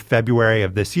forward to February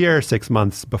of this year, 6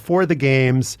 months before the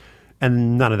games,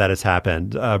 and none of that has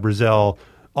happened. Brazil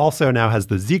also now has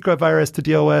the Zika virus to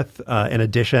deal with, in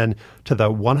addition to the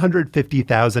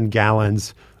 150,000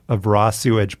 gallons of raw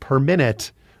sewage per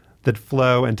minute that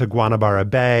flow into Guanabara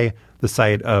Bay, the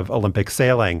site of Olympic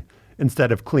sailing.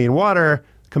 Instead of clean water,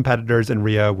 competitors in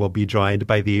Rio will be joined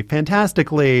by the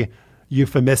fantastically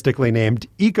euphemistically named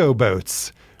eco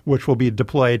boats, which will be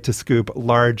deployed to scoop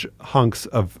large hunks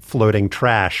of floating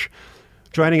trash.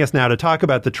 Joining us now to talk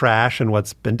about the trash and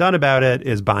what's been done about it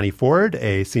is Bonnie Ford,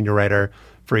 a senior writer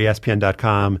for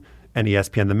ESPN.com and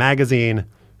ESPN the Magazine,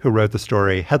 who wrote the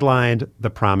story headlined, "The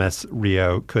Promise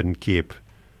Rio Couldn't Keep."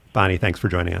 Bonnie, thanks for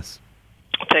joining us.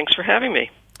 Thanks for having me.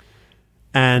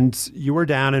 And you were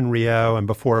down in Rio, and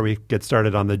before we get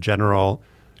started on the general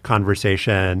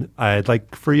conversation, I'd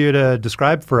like for you to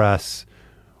describe for us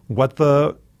what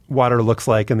the water looks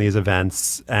like in these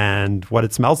events and what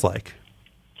it smells like.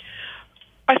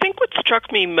 I think what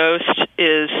struck me most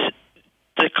is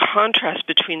the contrast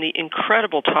between the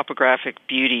incredible topographic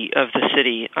beauty of the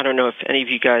city. I don't know if any of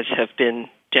you guys have been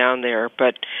down there,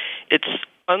 but it's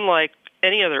unlike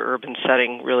any other urban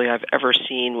setting really I've ever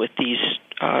seen, with these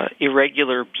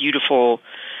irregular, beautiful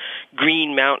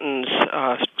green mountains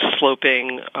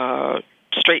sloping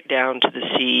straight down to the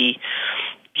sea,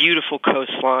 beautiful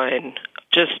coastline,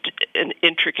 just an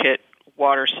intricate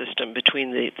water system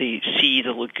between the sea,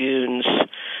 the lagoons,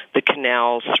 the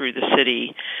canals through the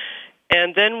city.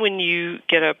 And then when you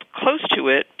get up close to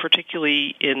it,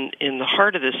 particularly in the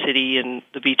heart of the city and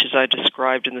the beaches I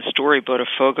described in the story,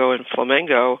 Botafogo and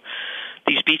Flamengo,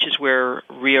 these beaches where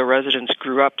Rio residents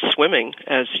grew up swimming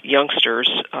as youngsters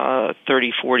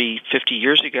 30, 40, 50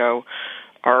 years ago,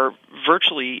 are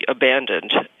virtually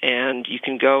abandoned. And you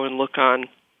can go and look on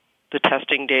the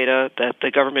testing data that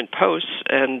the government posts,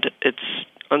 and it's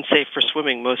unsafe for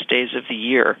swimming most days of the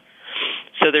year.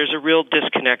 So there's a real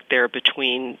disconnect there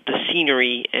between the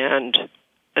scenery and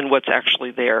what's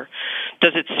actually there.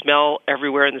 Does it smell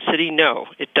everywhere in the city? No,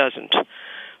 it doesn't.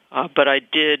 But I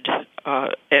did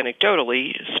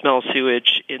anecdotally smell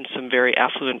sewage in some very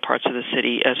affluent parts of the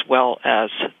city, as well as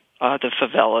the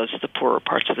favelas, the poorer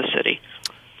parts of the city.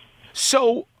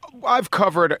 So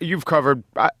you've covered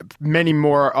many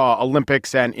more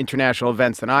Olympics and international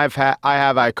events than I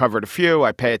have. I covered a few.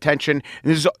 I pay attention.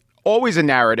 And there's always a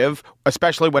narrative,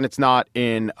 especially when it's not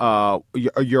in a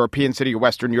European city, a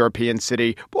Western European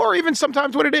city, or even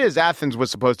sometimes when it is. Athens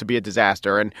was supposed to be a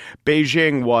disaster, and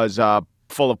Beijing was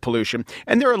full of pollution.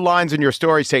 And there are lines in your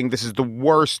story saying this is the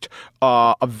worst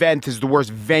event, this is the worst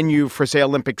venue for, say,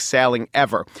 Olympic sailing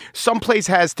ever. Someplace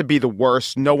has to be the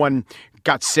worst. No one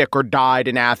got sick or died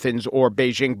in Athens or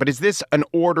Beijing. But is this an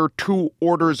order, 2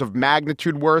 orders of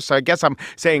magnitude worse? I guess I'm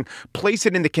saying place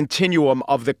it in the continuum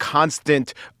of the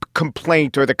constant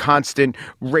complaint or the constant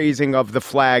raising of the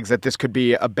flags that this could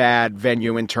be a bad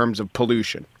venue in terms of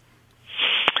pollution.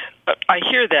 I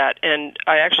hear that, and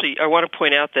I want to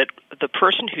point out that the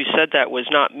person who said that was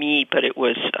not me, but it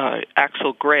was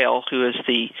Axel Grael, who is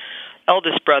the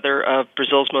eldest brother of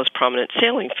Brazil's most prominent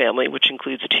sailing family, which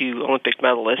includes 2 Olympic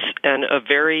medalists, and a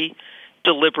very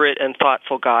deliberate and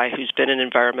thoughtful guy who's been an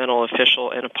environmental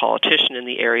official and a politician in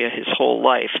the area his whole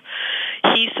life.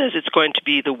 He says it's going to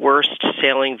be the worst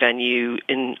sailing venue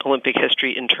in Olympic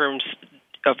history in terms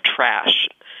of trash.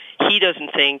 He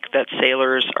doesn't think that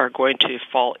sailors are going to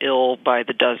fall ill by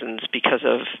the dozens because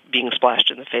of being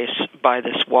splashed in the face by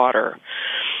this water.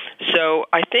 So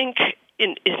I think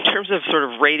in terms of sort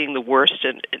of rating the worst,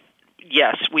 and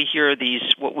yes, we hear these,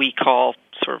 what we call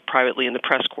sort of privately in the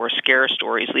press corps, scare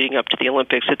stories leading up to the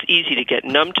Olympics. It's easy to get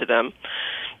numb to them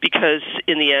because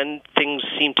in the end, things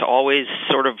seem to always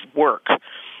sort of work.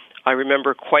 I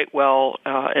remember quite well,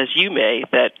 as you may,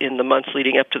 that in the months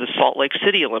leading up to the Salt Lake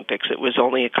City Olympics, it was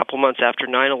only a couple months after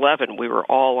 9/11, we were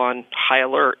all on high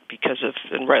alert because of,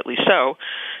 and rightly so,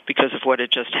 because of what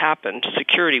had just happened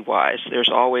security-wise. There's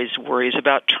always worries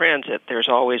about transit. There's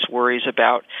always worries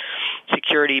about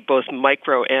security, both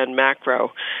micro and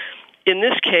macro. In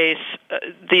this case,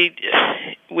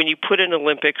 when you put an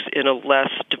Olympics in a less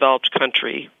developed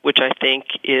country, which I think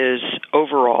is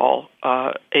overall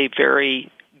a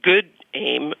very good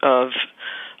aim of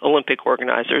Olympic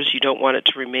organizers. You don't want it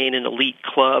to remain an elite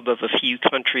club of a few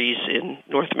countries in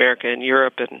North America and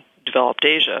Europe and developed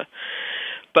Asia.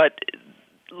 But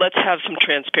let's have some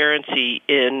transparency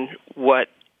in what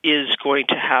is going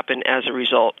to happen as a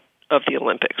result of the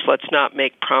Olympics. Let's not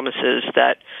make promises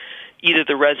that either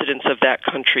the residents of that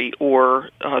country or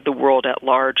the world at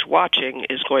large watching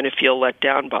is going to feel let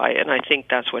down by. And I think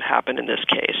that's what happened in this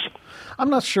case. I'm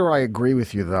not sure I agree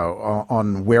with you, though,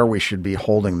 on where we should be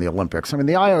holding the Olympics. I mean,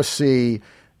 the IOC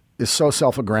is so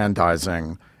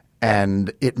self-aggrandizing,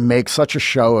 and it makes such a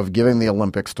show of giving the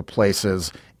Olympics to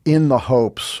places in the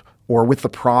hopes or with the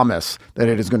promise that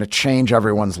it is going to change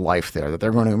everyone's life there, that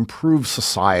they're going to improve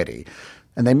society.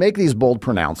 And they make these bold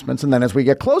pronouncements. And then as we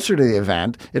get closer to the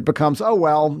event, it becomes, oh,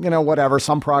 well, whatever,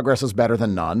 some progress is better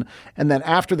than none. And then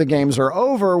after the games are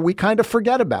over, we kind of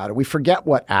forget about it. We forget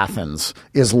what Athens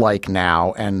is like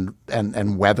now and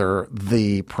whether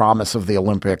the promise of the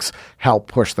Olympics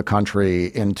helped push the country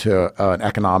into an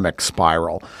economic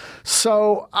spiral.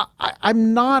 So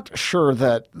I'm not sure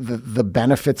that the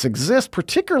benefits exist,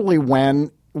 particularly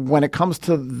when it comes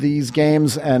to these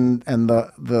games and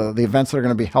the events that are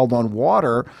going to be held on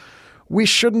water. We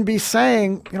shouldn't be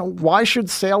saying, why should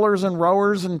sailors and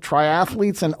rowers and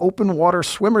triathletes and open water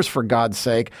swimmers, for God's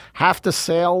sake, have to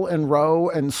sail and row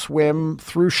and swim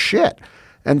through shit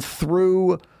and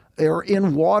through or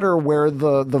in water where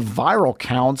the viral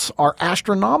counts are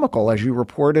astronomical, as you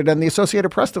reported, and the Associated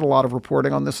Press did a lot of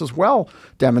reporting on this as well,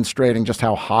 demonstrating just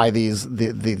how high these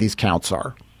counts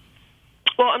are.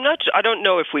 Well, I don't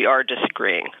know if we are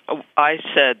disagreeing. I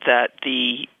said that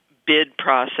the bid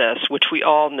process, which we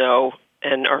all know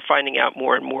and are finding out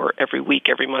more and more every week,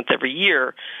 every month, every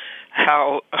year,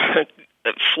 how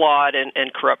flawed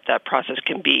and corrupt that process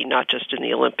can be, not just in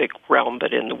the Olympic realm,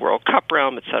 but in the World Cup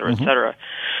realm, et cetera, et cetera.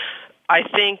 I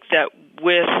think that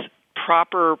with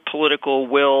proper political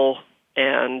will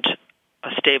and a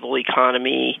stable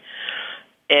economy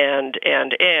and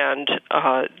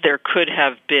there could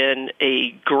have been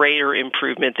a greater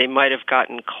improvement. They might have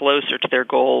gotten closer to their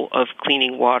goal of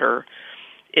cleaning water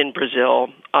in Brazil.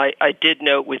 I did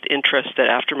note with interest that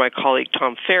after my colleague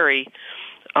Tom Ferry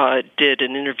did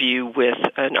an interview with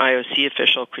an IOC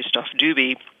official, Christophe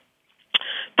Duby,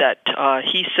 that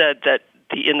he said that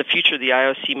in the future the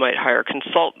IOC might hire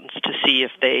consultants to see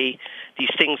if these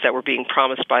things that were being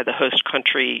promised by the host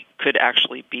country could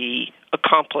actually be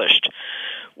accomplished.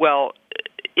 Well,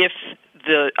 if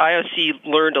the IOC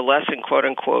learned a lesson, quote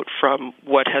unquote, from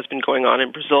what has been going on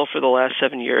in Brazil for the last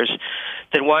 7 years,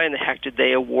 then why in the heck did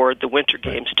they award the Winter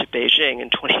Games to Beijing in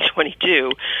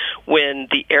 2022 when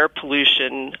the air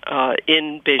pollution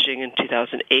in Beijing in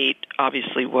 2008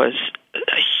 obviously was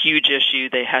a huge issue?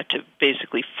 They had to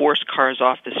basically force cars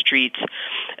off the streets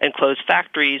and close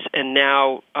factories, and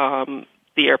now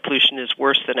the air pollution is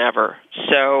worse than ever.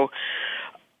 So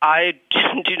I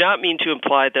do not mean to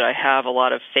imply that I have a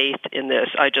lot of faith in this.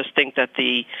 I just think that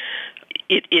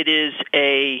it is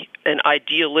an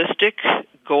idealistic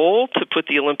goal to put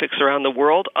the Olympics around the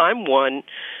world. I'm one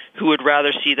who would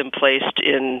rather see them placed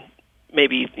in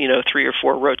maybe 3 or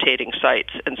 4 rotating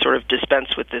sites and sort of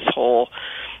dispense with this whole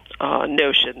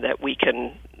notion that we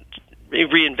can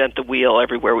reinvent the wheel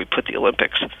everywhere we put the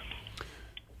Olympics.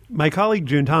 My colleague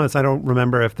June Thomas, I don't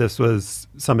remember if this was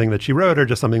something that she wrote or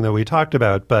just something that we talked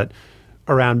about, but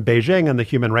around Beijing and the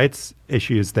human rights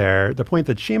issues there, the point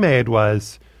that she made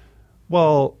was,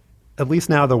 well, at least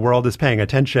now the world is paying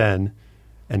attention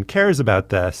and cares about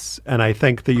this. And I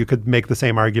think that you could make the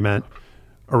same argument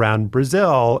around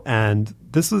Brazil. And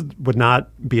this would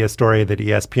not be a story that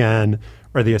ESPN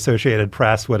or the Associated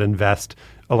Press would invest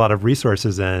a lot of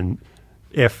resources in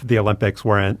if the Olympics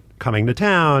weren't coming to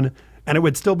town. And it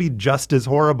would still be just as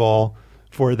horrible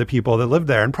for the people that live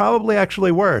there, and probably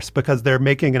actually worse because they're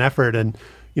making an effort. And,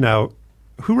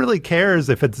 who really cares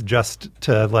if it's just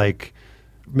to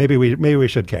maybe we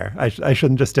should care. I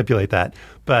shouldn't just stipulate that.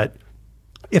 But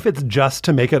if it's just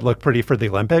to make it look pretty for the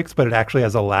Olympics, but it actually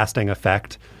has a lasting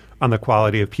effect on the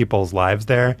quality of people's lives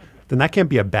there, then that can't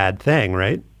be a bad thing,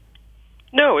 right?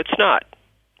 No, it's not.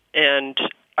 And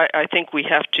I think we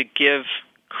have to give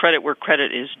credit where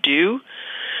credit is due.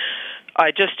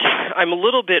 I'm a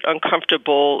little bit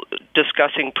uncomfortable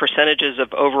discussing percentages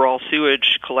of overall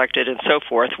sewage collected and so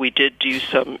forth. We did do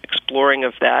some exploring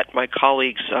of that. My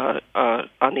colleagues on the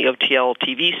OTL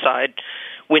TV side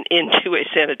went into a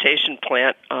sanitation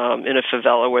plant in a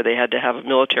favela where they had to have a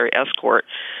military escort.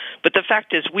 But the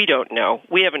fact is, we don't know.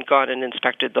 We haven't gone and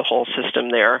inspected the whole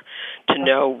system there to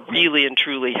know really and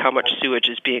truly how much sewage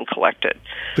is being collected.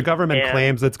 The government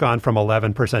claims it's gone from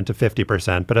 11% to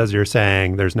 50%, but as you're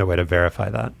saying, there's no way to verify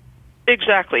that.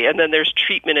 Exactly. And then there's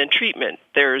treatment and treatment.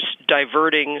 There's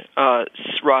diverting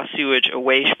raw sewage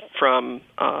away from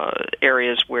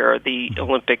areas where the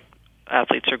Olympic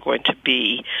athletes are going to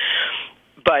be.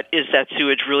 But is that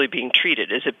sewage really being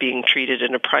treated? Is it being treated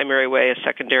in a primary way, a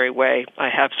secondary way? I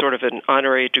have sort of an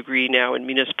honorary degree now in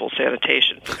municipal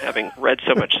sanitation from having read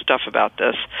so much stuff about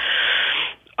this.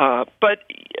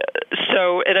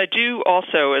 And I do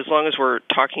also, as long as we're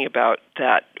talking about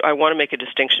that, I want to make a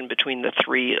distinction between the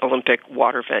 3 Olympic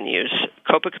water venues.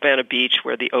 Copacabana Beach,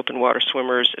 where the open water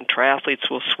swimmers and triathletes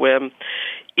will swim,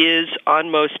 is on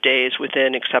most days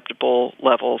within acceptable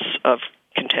levels of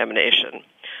contamination.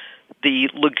 The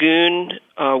lagoon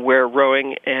where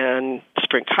rowing and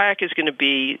Sprint Kayak is going to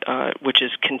be, which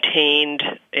is contained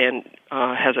and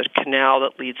has a canal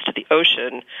that leads to the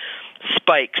ocean,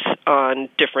 spikes on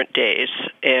different days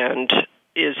and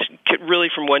is really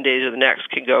from one day to the next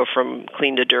can go from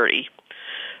clean to dirty.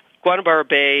 Guanabara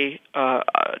Bay,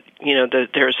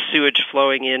 there's sewage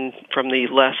flowing in from the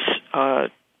less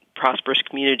prosperous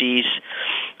communities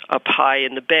up high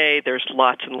in the bay. There's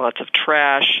lots and lots of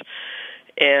trash.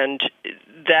 And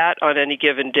that on any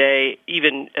given day,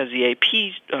 even as the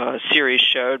AP series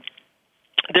showed,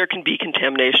 there can be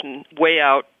contamination way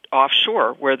out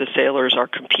offshore where the sailors are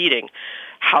competing.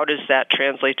 How does that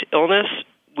translate to illness?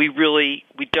 We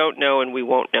don't know, and we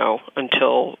won't know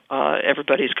until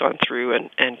everybody's gone through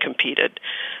and competed.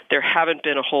 There haven't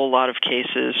been a whole lot of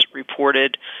cases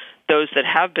reported. Those that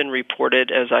have been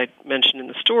reported, as I mentioned in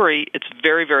the story, it's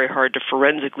very, very hard to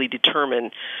forensically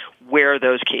determine where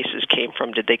those cases came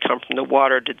from. Did they come from the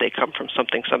water? Did they come from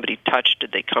something somebody touched?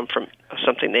 Did they come from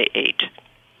something they ate?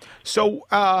 So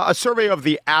a survey of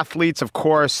the athletes, of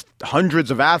course,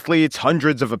 hundreds of athletes,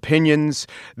 hundreds of opinions.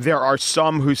 There are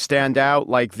some who stand out,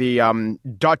 like the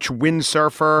Dutch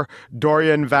windsurfer,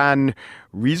 Dorian van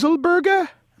Rieselberghe.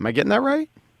 Am I getting that right?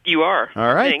 You are.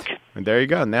 All right. I think. There you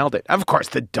go. Nailed it. Of course,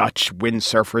 the Dutch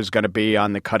windsurfer is going to be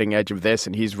on the cutting edge of this,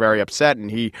 and he's very upset,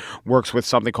 and he works with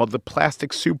something called the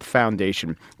Plastic Soup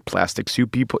Foundation. Plastic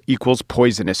soup equals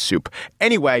poisonous soup.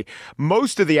 Anyway,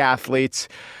 most of the athletes,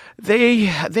 they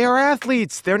are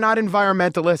athletes. They're not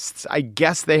environmentalists. I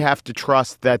guess they have to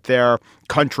trust that their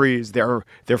countries, their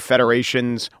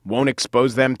federations won't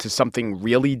expose them to something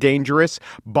really dangerous.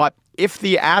 But if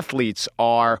the athletes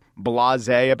are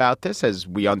blasé about this, as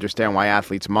we understand why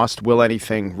athletes must, will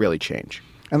anything really change?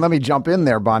 And let me jump in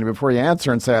there, Bonnie, before you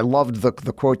answer and say I loved the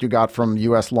quote you got from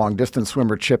U.S. long-distance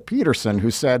swimmer Chip Peterson,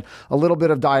 who said a little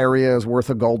bit of diarrhea is worth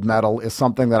a gold medal is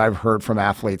something that I've heard from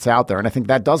athletes out there. And I think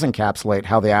that does encapsulate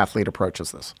how the athlete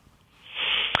approaches this.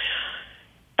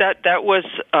 That was,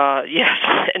 yes,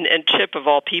 and Chip, of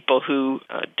all people, who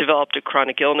developed a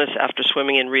chronic illness after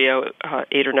swimming in Rio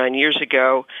 8 or 9 years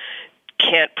ago,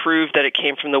 can't prove that it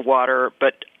came from the water,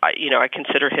 but I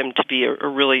consider him to be a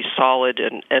really solid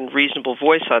and reasonable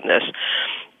voice on this.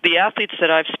 The athletes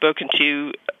that I've spoken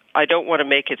to, I don't want to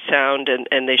make it sound,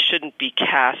 and they shouldn't be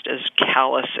cast as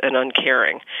callous and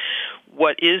uncaring.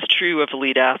 What is true of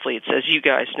elite athletes, as you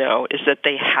guys know, is that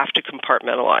they have to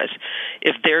compartmentalize.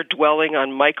 If they're dwelling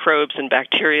on microbes and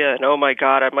bacteria and, oh my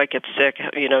God, I might get sick,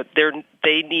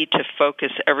 they need to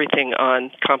focus everything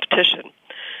on competition.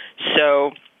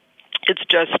 So it's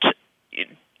just,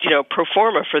 pro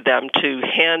forma for them to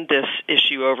hand this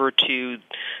issue over to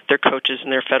their coaches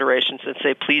and their federations and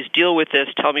say, please deal with this,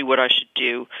 tell me what I should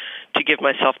do to give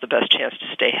myself the best chance to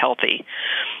stay healthy.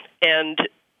 And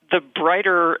the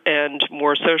brighter and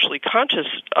more socially conscious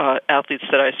athletes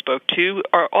that I spoke to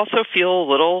also feel a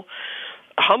little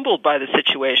humbled by the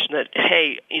situation that,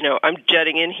 hey, I'm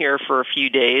jetting in here for a few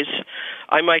days.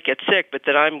 I might get sick, but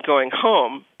then I'm going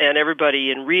home, and everybody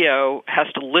in Rio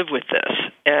has to live with this.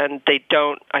 And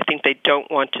I think they don't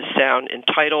want to sound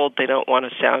entitled. They don't want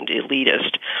to sound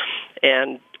elitist.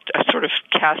 And I sort of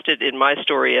cast it in my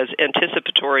story as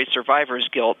anticipatory survivor's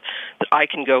guilt, that I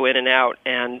can go in and out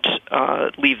and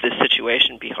leave this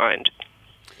situation behind.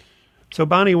 So,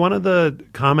 Bonnie, one of the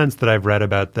comments that I've read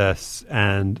about this,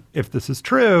 and if this is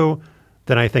true,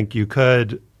 then I think you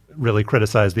could really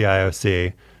criticize the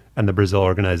IOC and the Brazil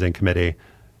Organizing Committee,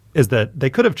 is that they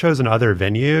could have chosen other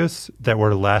venues that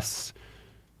were less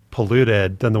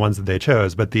polluted than the ones that they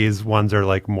chose, but these ones are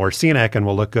like more scenic and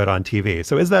will look good on TV.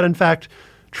 So is that in fact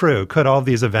true? Could all of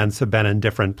these events have been in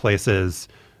different places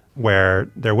where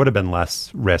there would have been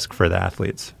less risk for the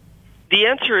athletes? The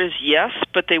answer is yes,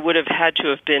 but they would have had to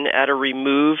have been at a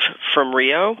remove from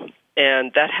Rio,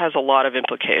 and that has a lot of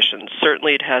implications.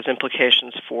 Certainly it has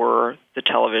implications for the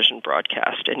television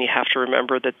broadcast, and you have to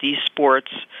remember that these sports,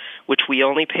 which we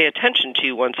only pay attention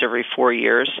to once every 4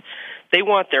 years, they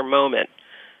want their moment.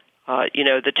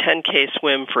 The 10K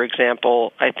swim, for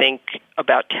example, I think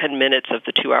about 10 minutes of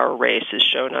the 2-hour race is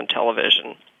shown on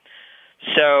television.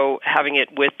 So having it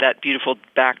with that beautiful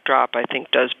backdrop, I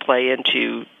think, does play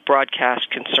into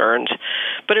broadcast concerns.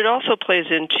 But it also plays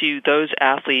into those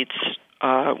athletes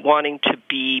wanting to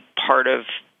be part of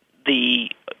the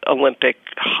Olympic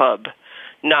hub,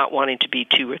 not wanting to be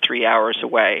 2 or 3 hours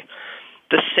away.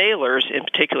 The sailors, in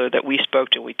particular, that we spoke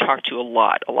to, we talked to a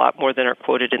lot more than are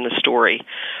quoted in the story,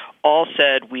 all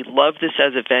said, we love this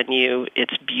as a venue.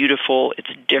 It's beautiful.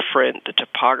 It's different. The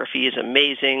topography is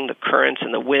amazing. The currents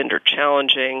and the wind are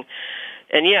challenging.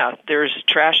 And yeah, there's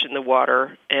trash in the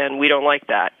water, and we don't like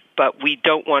that. But we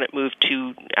don't want it moved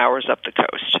 2 hours up the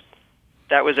coast.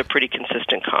 That was a pretty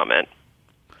consistent comment.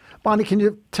 Bonnie, can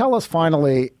you tell us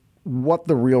finally what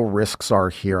the real risks are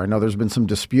here? I know there's been some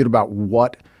dispute about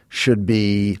what should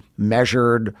be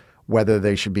measured, whether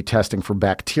they should be testing for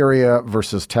bacteria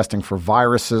versus testing for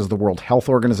viruses. The World Health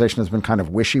Organization has been kind of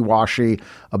wishy-washy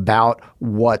about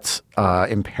what's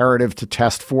imperative to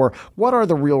test for. What are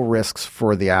the real risks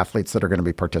for the athletes that are going to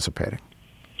be participating?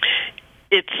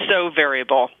 It's so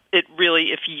variable. It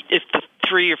really, if the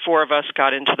 3 or 4 of us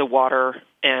got into the water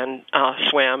and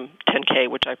swam 10K,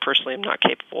 which I personally am not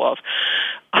capable of,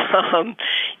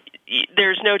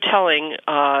 there's no telling,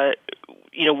 how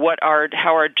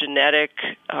our genetic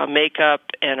makeup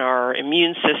and our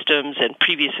immune systems and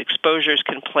previous exposures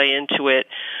can play into it.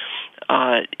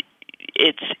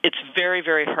 It's very,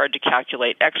 very hard to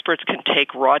calculate. Experts can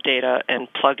take raw data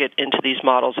and plug it into these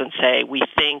models and say, we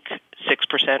think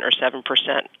 6% or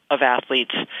 7% of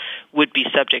athletes would be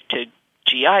subject to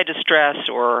GI distress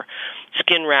or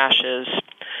skin rashes.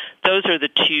 Those are the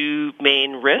 2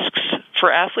 main risks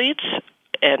for athletes,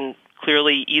 and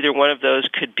clearly either one of those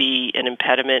could be an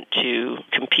impediment to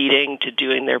competing, to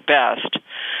doing their best.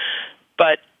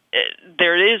 But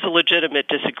there is a legitimate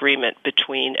disagreement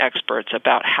between experts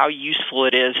about how useful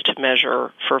it is to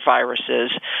measure for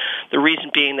viruses, the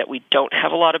reason being that we don't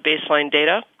have a lot of baseline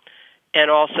data, and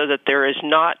also that there is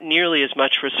not nearly as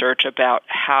much research about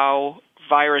how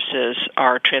viruses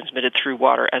are transmitted through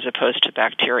water as opposed to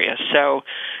bacteria. So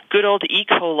good old E.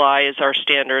 coli is our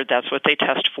standard. That's what they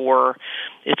test for.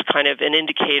 It's kind of an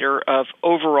indicator of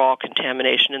overall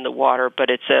contamination in the water, but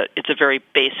it's a very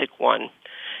basic one.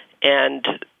 And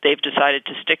they've decided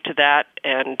to stick to that,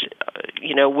 and,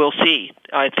 we'll see.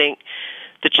 I think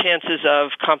the chances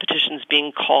of competitions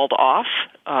being called off,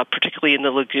 particularly in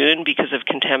the lagoon because of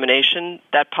contamination,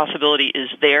 that possibility is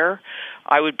there.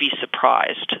 I would be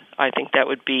surprised. I think that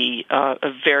would be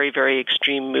a very, very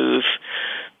extreme move,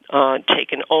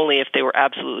 taken only if they were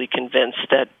absolutely convinced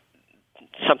that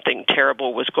something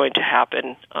terrible was going to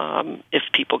happen if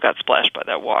people got splashed by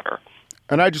that water.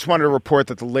 And I just wanted to report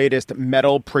that the latest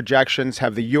medal projections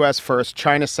have the U.S. first,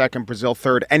 China second, Brazil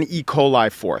third, and E.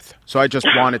 coli fourth. So I just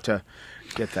wanted to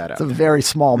get that out. It's a very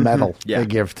small medal they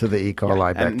give to the E.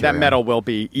 coli bacteria. And that medal will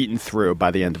be eaten through by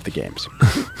the end of the games.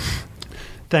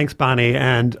 Thanks, Bonnie.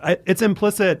 And it's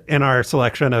implicit in our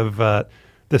selection of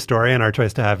the story and our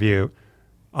choice to have you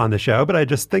on the show. But I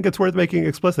just think it's worth making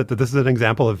explicit that this is an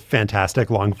example of fantastic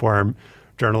long-form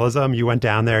journalism. You went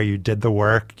down there, you did the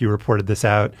work, you reported this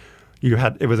out.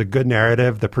 It was a good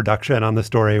narrative. The production on the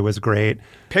story was great.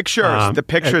 Pictures, the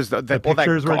pictures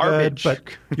were good, but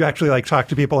you actually talked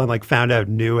to people and found out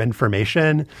new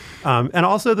information. And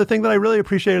also the thing that I really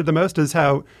appreciated the most is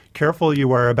how careful you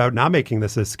were about not making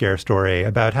this a scare story,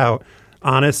 about how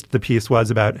honest the piece was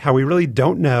about how we really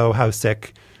don't know how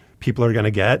sick people are going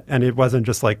to get. And it wasn't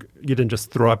just you didn't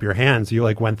just throw up your hands. You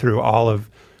went through all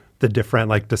of the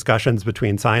different discussions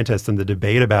between scientists and the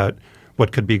debate about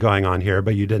what could be going on here,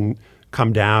 but you didn't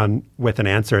come down with an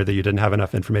answer that you didn't have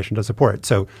enough information to support.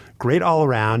 So great all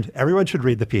around. Everyone should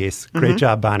read the piece. Great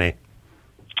job, Bonnie.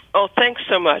 Oh, thanks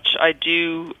so much. I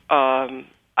do.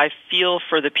 I feel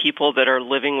for the people that are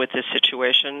living with this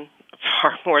situation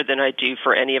far more than I do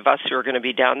for any of us who are going to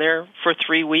be down there for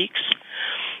 3 weeks.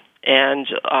 And,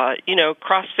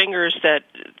 cross fingers that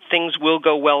things will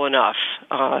go well enough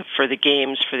for the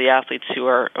games, for the athletes who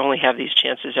only have these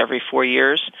chances every 4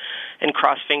 years, and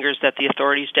cross fingers that the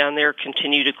authorities down there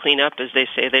continue to clean up as they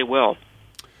say they will.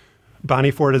 Bonnie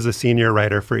Ford is a senior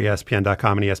writer for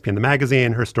ESPN.com and ESPN the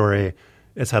magazine. Her story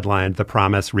is headlined, "The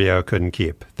Promise Rio Couldn't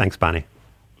Keep." Thanks, Bonnie.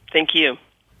 Thank you.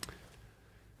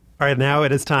 All right, now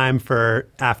it is time for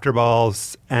After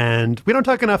Balls, and we don't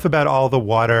talk enough about all the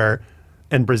water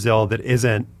in Brazil that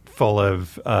isn't full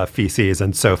of feces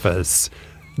and sofas.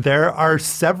 There are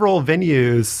several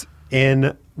venues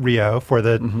in Rio for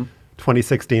the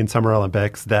 2016 Summer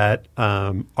Olympics that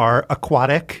are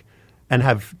aquatic and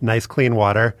have nice, clean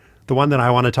water. The one that I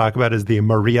want to talk about is the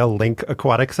Maria Link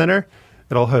Aquatic Center.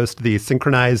 It'll host the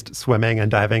synchronized swimming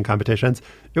and diving competitions.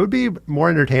 It would be more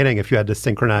entertaining if you had to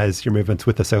synchronize your movements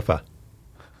with the sofa.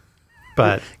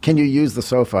 But can you use the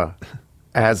sofa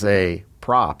as a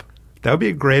prop? That would be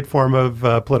a great form of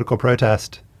political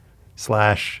protest /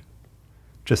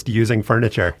 just using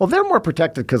furniture. Well, they're more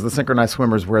protected because the synchronized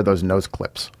swimmers wear those nose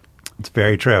clips. It's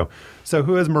very true. So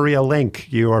who is Maria Link?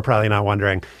 You are probably not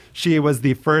wondering. She was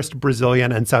the first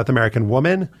Brazilian and South American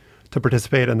woman to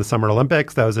participate in the Summer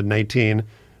Olympics. That was in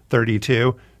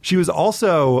 1932. She was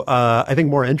also, I think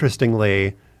more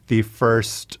interestingly, the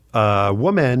first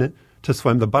woman to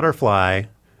swim the butterfly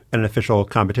in an official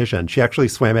competition. She actually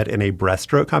swam it in a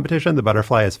breaststroke competition. The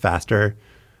butterfly is faster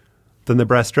than the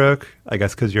breaststroke, I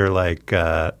guess because you're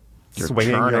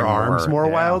swinging your arms more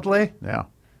wildly. Yeah.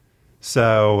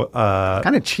 So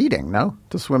kind of cheating, no?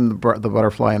 To swim the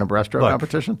butterfly in a breaststroke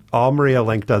competition? All Maria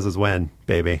Link does is win,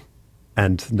 baby,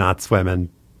 and not swim in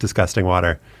disgusting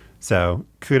water. So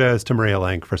kudos to Maria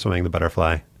Link for swimming the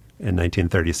butterfly in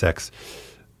 1936.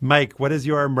 Mike, what is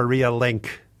your Maria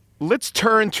Link? Let's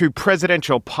turn to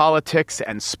presidential politics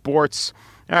and sports.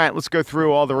 All right, let's go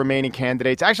through all the remaining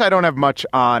candidates. Actually, I don't have much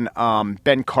on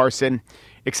Ben Carson,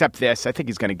 except this. I think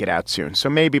he's going to get out soon. So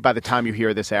maybe by the time you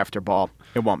hear this after ball,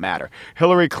 it won't matter.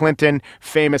 Hillary Clinton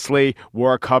famously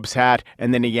wore a Cubs hat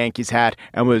and then a Yankees hat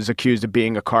and was accused of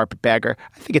being a carpetbagger.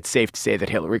 I think it's safe to say that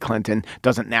Hillary Clinton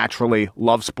doesn't naturally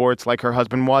love sports like her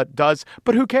husband does,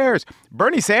 but who cares?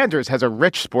 Bernie Sanders has a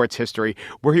rich sports history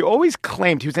where he always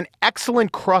claimed he was an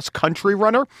excellent cross-country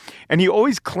runner, and he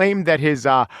always claimed that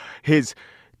his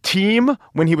team,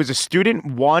 when he was a student,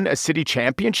 won a city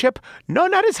championship. No,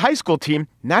 not his high school team,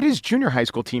 not his junior high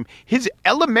school team, his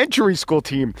elementary school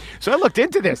team. So I looked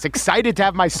into this, excited to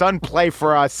have my son play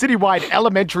for a citywide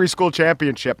elementary school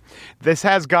championship. This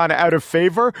has gone out of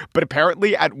favor, but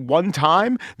apparently at one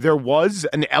time there was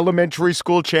an elementary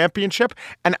school championship.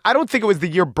 And I don't think it was the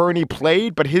year Bernie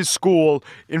played, but his school,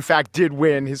 in fact, did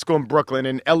win. His school in Brooklyn,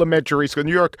 an elementary school,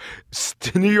 New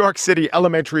York City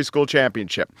elementary school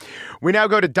championship. We now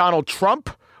go to Donald Trump,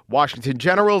 Washington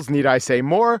Generals, need I say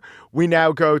more? We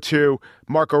now go to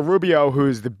Marco Rubio,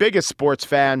 who's the biggest sports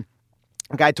fan.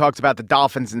 The guy talks about the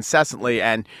Dolphins incessantly,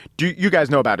 and you guys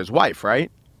know about his wife, right?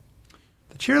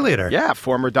 The cheerleader. Yeah,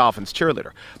 former Dolphins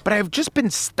cheerleader. But I've just been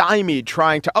stymied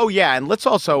trying to... Oh, yeah, and let's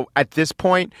also, at this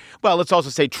point, let's also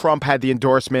say Trump had the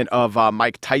endorsement of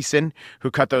Mike Tyson,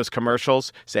 who cut those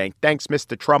commercials saying, "Thanks,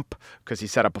 Mr. Trump," because he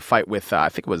set up a fight with, I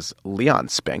think it was Leon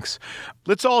Spinks.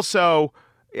 Let's also...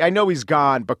 I know he's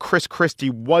gone, but Chris Christie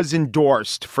was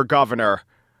endorsed for governor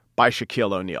by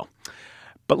Shaquille O'Neal.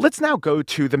 But let's now go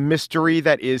to the mystery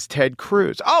that is Ted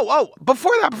Cruz.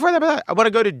 Before that, I want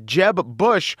to go to Jeb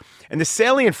Bush. And the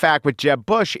salient fact with Jeb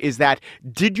Bush is that,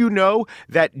 did you know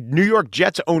that New York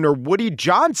Jets owner Woody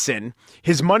Johnson,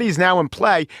 his money is now in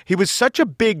play. He was such a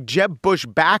big Jeb Bush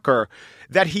backer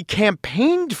that he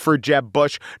campaigned for Jeb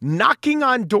Bush, knocking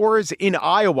on doors in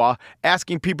Iowa,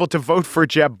 asking people to vote for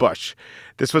Jeb Bush.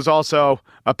 This was also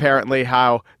apparently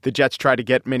how the Jets try to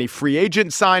get many free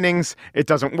agent signings. It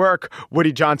doesn't work.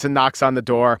 Woody Johnson knocks on the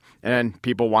door, and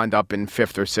people wind up in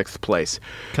 5th or 6th place.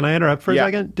 Can I interrupt for a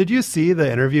second? Did you see the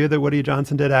interview that Woody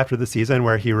Johnson did after the season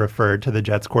where he referred to the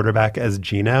Jets quarterback as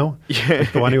Geno,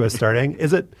 like the one who was starting?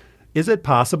 Is it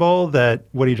possible that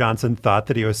Woody Johnson thought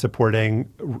that he was supporting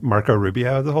Marco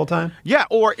Rubio the whole time? Yeah,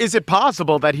 or is it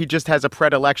possible that he just has a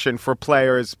predilection for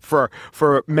players, for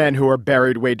men who are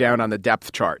buried way down on the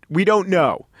depth chart? We don't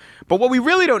know. But what we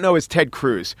really don't know is Ted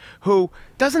Cruz, who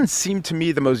doesn't seem to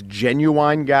me the most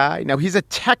genuine guy. Now, he's a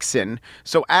Texan,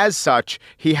 so as such,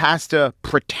 he has to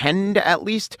pretend, at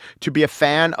least, to be a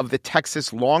fan of the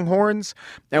Texas Longhorns.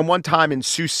 And one time in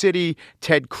Sioux City,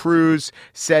 Ted Cruz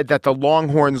said that the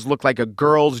Longhorns looked like a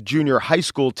girls' junior high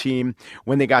school team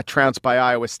when they got trounced by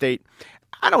Iowa State.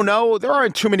 I don't know. There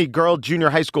aren't too many girl junior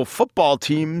high school football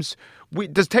teams.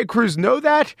 Does Ted Cruz know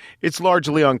that? It's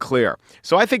largely unclear.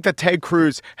 So I think that Ted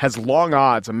Cruz has long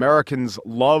odds. Americans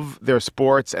love their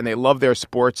sports, and they love their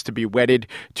sports to be wedded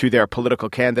to their political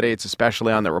candidates,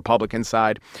 especially on the Republican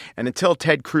side. And until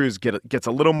Ted Cruz gets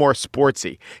a little more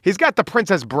sportsy, he's got the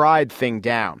Princess Bride thing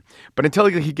down. But until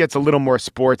he gets a little more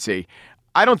sportsy,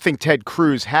 I don't think Ted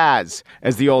Cruz has,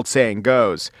 as the old saying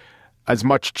goes, as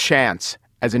much chance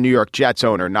as a New York Jets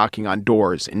owner knocking on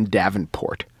doors in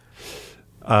Davenport.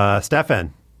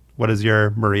 Stefan, what is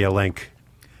your Maria Link?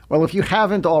 Well, if you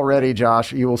haven't already,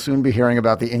 Josh, you will soon be hearing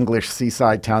about the English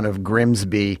seaside town of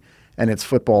Grimsby and its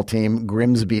football team,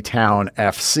 Grimsby Town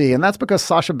FC. And that's because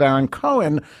Sacha Baron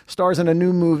Cohen stars in a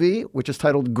new movie, which is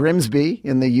titled Grimsby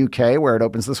in the UK, where it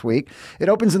opens this week. It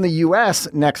opens in the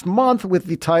US next month with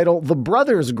the title The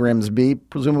Brothers Grimsby,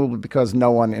 presumably because no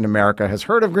one in America has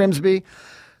heard of Grimsby.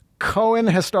 Cohen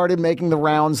has started making the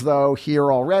rounds, though,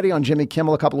 here already. On Jimmy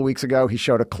Kimmel a couple of weeks ago, he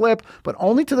showed a clip, but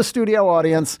only to the studio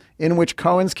audience, in which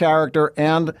Cohen's character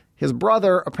and his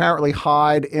brother apparently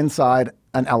hide inside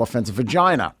an elephant's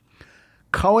vagina.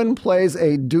 Cohen plays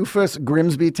a doofus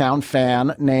Grimsby Town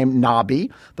fan named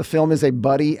Nobby. The film is a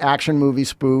buddy action movie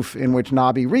spoof in which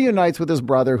Nobby reunites with his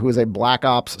brother, who is a Black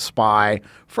Ops spy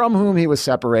from whom he was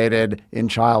separated in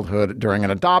childhood during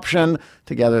an adoption.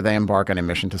 Together, they embark on a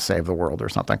mission to save the world or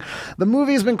something. The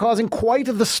movie has been causing quite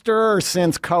the stir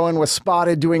since Cohen was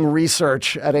spotted doing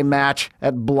research at a match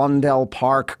at Blundell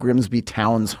Park, Grimsby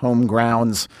Town's home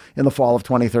grounds, in the fall of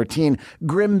 2013.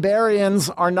 Grimbarians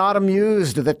are not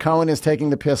amused that Cohen is taking taking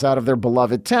the piss out of their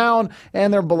beloved town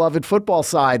and their beloved football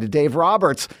side. Dave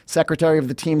Roberts, secretary of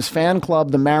the team's fan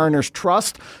club, the Mariners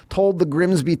Trust, told the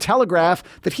Grimsby Telegraph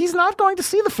that he's not going to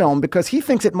see the film because he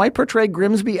thinks it might portray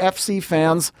Grimsby FC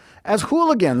fans as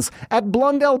hooligans. At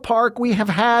Blundell Park, we have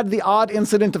had the odd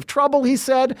incident of trouble, he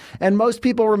said, and most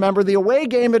people remember the away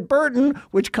game at Burton,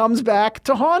 which comes back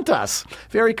to haunt us.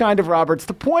 Very kind of Roberts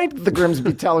to point the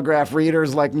Grimsby Telegraph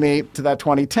readers like me to that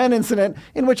 2010 incident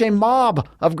in which a mob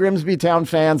of Grimsby Town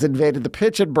fans invaded the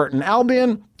pitch at Burton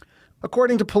Albion.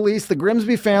 According to police, the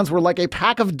Grimsby fans were like a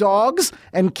pack of dogs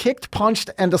and kicked,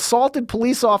 punched, and assaulted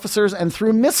police officers and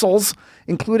threw missiles,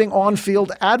 including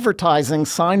on-field advertising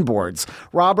signboards.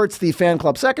 Roberts, the fan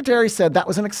club secretary, said that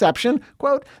was an exception.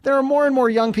 Quote, there are more and more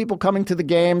young people coming to the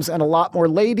games and a lot more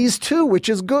ladies too, which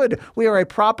is good. We are a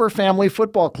proper family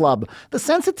football club. The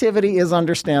sensitivity is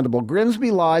understandable.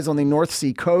 Grimsby lies on the North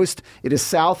Sea coast. It is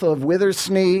south of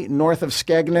Withersnea, north of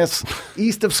Skegness,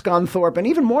 east of Scunthorpe, and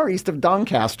even more east of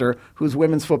Doncaster, whose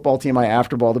women's football team I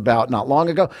afterballed about not long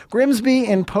ago. Grimsby,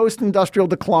 in post-industrial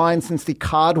decline since the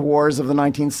cod wars of the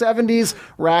 1970s,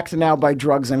 racked now by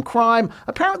drugs and crime,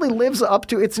 apparently lives up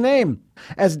to its name.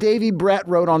 As Davy Brett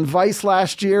wrote on Vice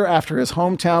last year after his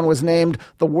hometown was named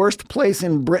the worst place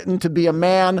in Britain to be a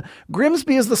man,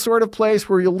 Grimsby is the sort of place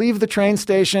where you'll leave the train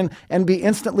station and be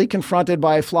instantly confronted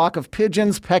by a flock of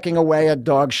pigeons pecking away at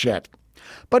dog shit.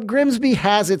 But Grimsby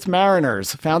has its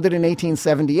Mariners. Founded in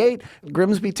 1878,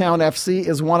 Grimsby Town FC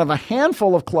is one of a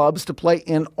handful of clubs to play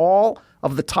in all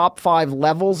of the top 5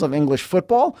 levels of English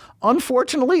football.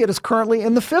 Unfortunately, it is currently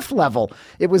in the 5th level.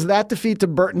 It was that defeat to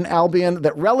Burton Albion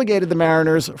that relegated the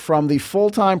Mariners from the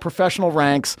full-time professional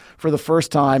ranks for the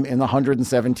first time in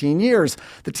 117 years.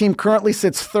 The team currently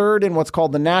sits 3rd in what's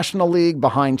called the National League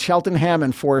behind Cheltenham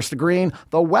and Forest Green,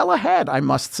 though well ahead, I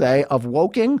must say, of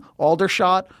Woking,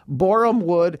 Aldershot, Boreham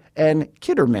Wood, and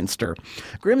Kidderminster.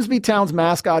 Grimsby Town's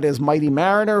mascot is Mighty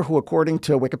Mariner, who, according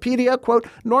to Wikipedia, quote,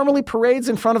 normally parades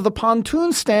in front of the pontoon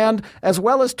stand as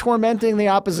well as tormenting the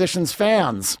opposition's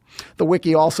fans. The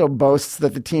wiki also boasts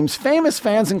that the team's famous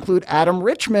fans include Adam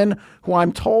Richman, who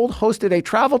I'm told hosted a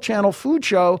Travel Channel food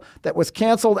show that was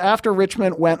canceled after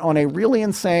Richman went on a really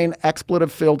insane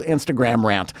expletive-filled Instagram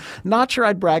rant. Not sure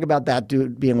I'd brag about that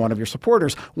dude being one of your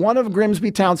supporters. One of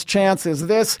Grimsby Town's chants is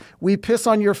this: we piss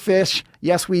on your fish.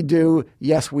 Yes, we do.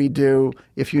 Yes, we do.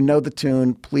 If you know the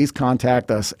tune, please contact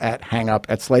us at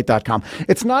hangup@slate.com.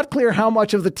 It's not clear how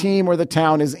much of the team or the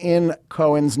town is in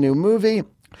Cohen's new movie,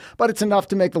 but it's enough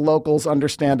to make the locals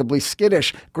understandably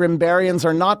skittish. Grimbarians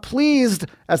are not pleased,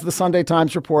 as the Sunday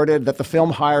Times reported, that the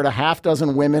film hired a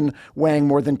half-dozen women weighing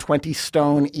more than 20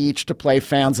 stone each to play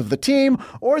fans of the team,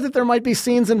 or that there might be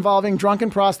scenes involving drunken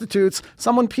prostitutes,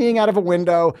 someone peeing out of a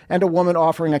window, and a woman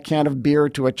offering a can of beer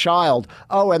to a child.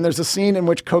 Oh, and there's a scene in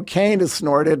which cocaine is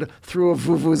snorted through a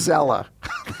vuvuzela.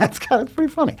 That's kind of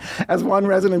pretty funny. As one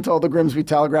resident told the Grimsby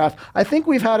Telegraph, I think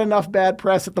we've had enough bad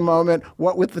press at the moment,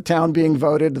 what with the town being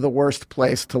voted the worst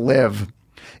place to live.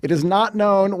 It is not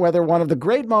known whether one of the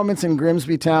great moments in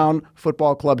Grimsby Town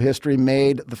Football Club history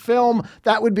made the film.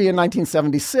 That would be in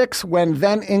 1976, when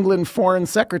then England Foreign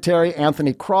Secretary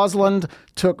Anthony Crosland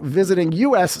took visiting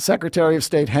U.S. Secretary of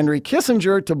State Henry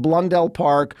Kissinger to Blundell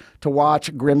Park to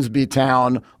watch Grimsby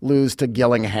Town lose to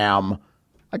Gillingham.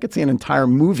 I could see an entire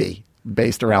movie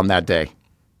based around that day.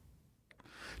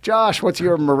 Josh, what's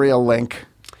your Maria link?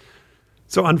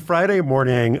 So on Friday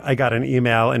morning, I got an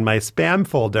email in my spam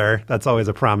folder. That's always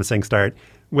a promising start,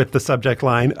 with the subject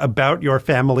line, about your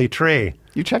family tree.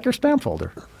 You check your spam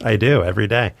folder. I do every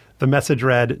day. The message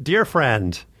read, Dear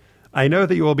friend, I know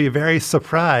that you will be very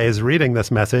surprised reading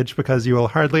this message because you will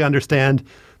hardly understand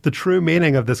the true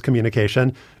meaning of this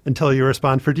communication until you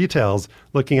respond for details.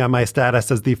 Looking at my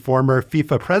status as the former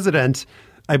FIFA president,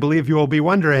 I believe you will be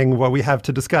wondering what we have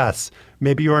to discuss.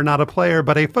 Maybe you are not a player,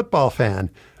 but a football fan.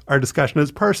 Our discussion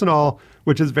is personal,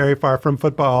 which is very far from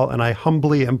football, and I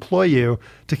humbly implore you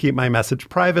to keep my message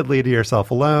privately to yourself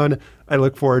alone. I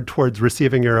look forward towards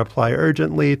receiving your reply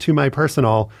urgently to my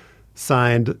personal.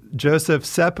 Signed, Joseph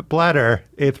Sepp Blatter,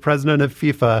 8th president of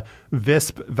FIFA,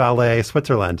 Visp Valais,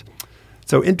 Switzerland.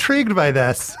 So intrigued by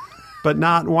this, but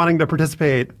not wanting to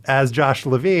participate as Josh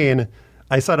Levine,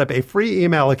 I set up a free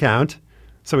email account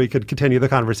so we could continue the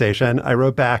conversation. I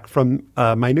wrote back from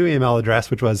my new email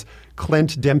address, which was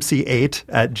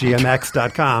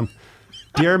clintdempsey8@gmx.com.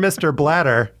 Dear Mr.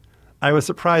 Blatter, I was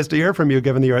surprised to hear from you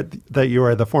given that you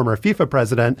are the former FIFA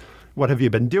president. What have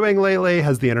you been doing lately?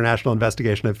 Has the international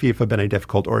investigation of FIFA been a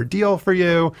difficult ordeal for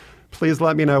you? Please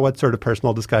let me know what sort of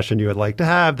personal discussion you would like to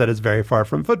have that is very far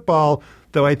from football,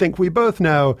 though I think we both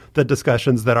know that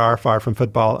discussions that are far from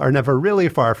football are never really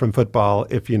far from football,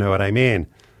 if you know what I mean.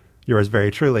 Yours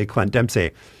very truly, Clint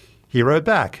Dempsey. He wrote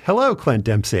back, "Hello, Clint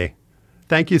Dempsey.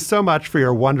 Thank you so much for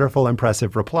your wonderful,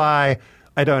 impressive reply.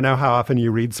 I don't know how often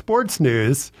you read sports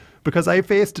news because I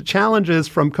faced challenges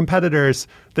from competitors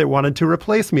that wanted to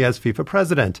replace me as FIFA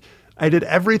president. I did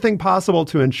everything possible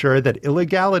to ensure that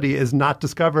illegality is not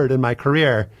discovered in my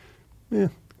career."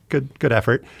 Good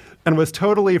effort. "And was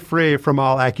totally free from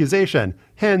all accusation.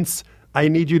 Hence, I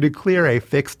need you to clear a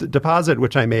fixed deposit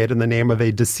which I made in the name of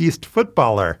a deceased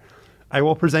footballer. I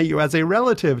will present you as a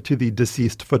relative to the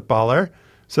deceased footballer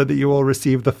so that you will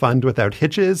receive the fund without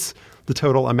hitches. The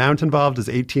total amount involved is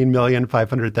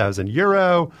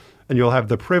 €18,500,000, and you'll have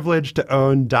the privilege to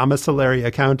own domiciliary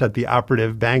account at the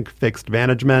operative bank fixed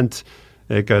management."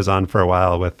 It goes on for a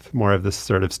while with more of this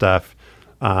sort of stuff.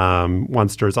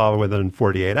 Wants to resolve within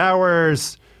 48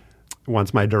 hours.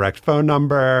 Wants my direct phone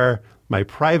number, my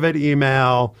private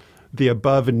email. The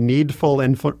above needful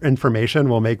information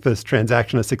will make this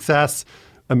transaction a success.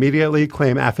 Immediately,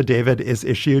 claim affidavit is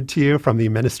issued to you from the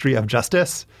Ministry of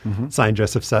Justice. Signed,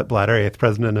 Joseph Sepp Blatter, 8th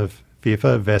President of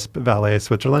FIFA, Visp, Valais,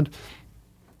 Switzerland.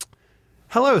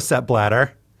 "Hello, Sepp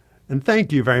Blatter, and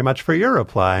thank you very much for your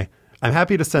reply. I'm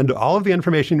happy to send all of the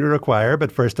information you require,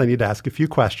 but first I need to ask a few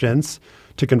questions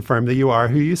to confirm that you are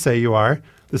who you say you are.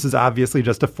 This is obviously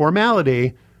just a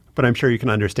formality, but I'm sure you can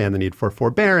understand the need for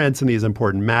forbearance in these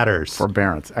important matters."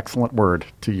 Forbearance, excellent word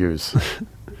to use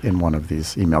in one of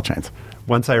these email chains.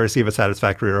 "Once I receive a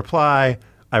satisfactory reply,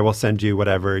 I will send you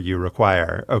whatever you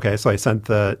require." Okay, so I sent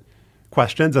the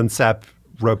questions and Sepp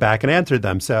wrote back and answered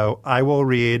them. So I will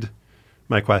read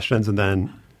my questions and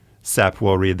then Sepp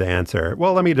will read the answer.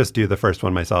 Well, let me just do the first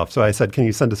one myself. So I said, "Can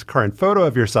you send us a current photo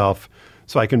of yourself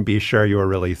so I can be sure you are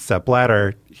really Sepp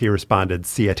Blatter?" He responded,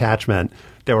 "See attachment."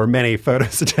 There were many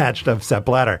photos attached of Sepp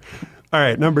Blatter. All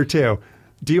right, number 2.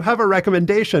 "Do you have a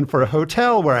recommendation for a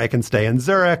hotel where I can stay in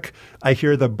Zurich? I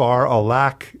hear the Bar au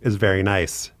Lac is very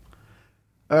nice."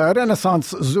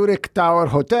 Renaissance Zurich Tower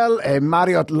Hotel, a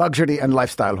Marriott luxury and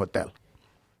lifestyle hotel.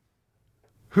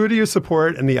 "Who do you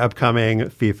support in the upcoming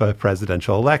FIFA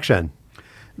presidential election?"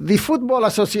 The Football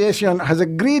Association has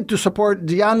agreed to support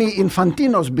Gianni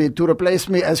Infantino's bid to replace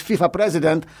me as FIFA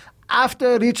president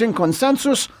after reaching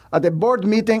consensus at a board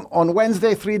meeting on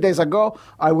Wednesday 3 days ago.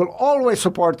 I will always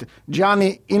support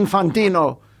Gianni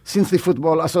Infantino since the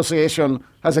Football Association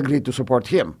has agreed to support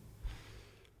him.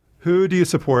 "Who do you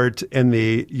support in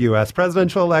the U.S.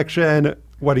 presidential election?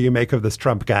 What do you make of this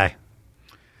Trump guy?"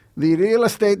 The real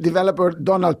estate developer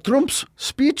Donald Trump's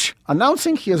speech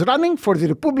announcing he is running for the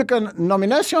Republican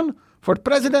nomination for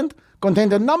president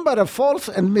contained a number of false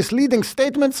and misleading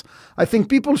statements. I think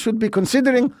people should be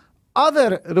considering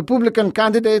other Republican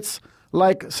candidates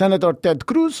like Senator Ted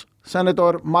Cruz,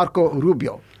 Senator Marco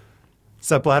Rubio.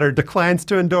 Sepp Blatter declines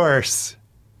to endorse,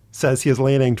 says he is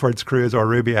leaning towards Cruz or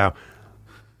Rubio.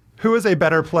 "Who is a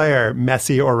better player,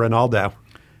 Messi or Ronaldo?"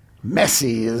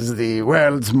 Messi is the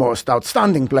world's most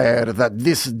outstanding player that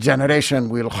this generation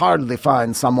will hardly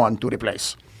find someone to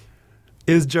replace.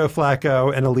 "Is Joe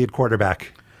Flacco an elite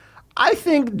quarterback?" I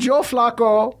think Joe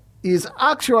Flacco is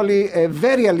actually a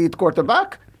very elite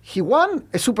quarterback. He won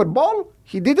a Super Bowl.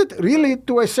 He did it really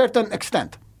to a certain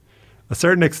extent. A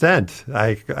certain extent.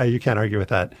 You can't argue with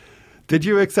that. "Did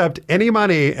you accept any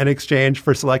money in exchange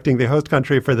for selecting the host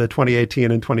country for the 2018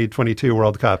 and 2022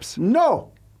 World Cups?" No.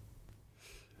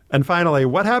 And finally,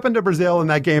 what happened to Brazil in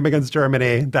that game against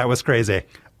Germany? That was crazy.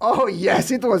 Oh, yes,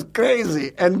 it was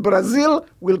crazy. And Brazil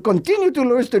will continue to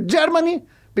lose to Germany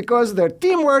because their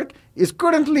teamwork is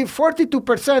currently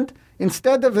 42%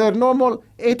 instead of their normal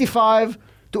 85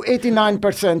 to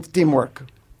 89% teamwork.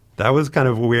 That was kind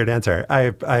of a weird answer.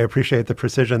 I appreciate the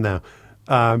precision, though.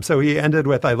 So he ended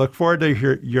with, "I look forward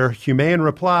to your humane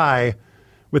reply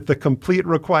with the complete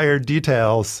required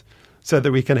details so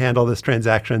that we can handle this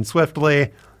transaction swiftly."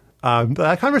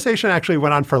 That conversation actually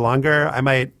went on for longer.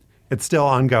 It's still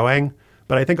ongoing,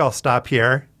 but I think I'll stop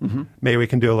here. Maybe we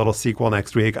can do a little sequel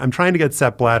next week. I'm trying to get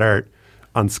Sepp Blatter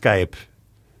on Skype.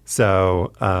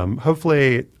 So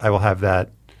hopefully I will have that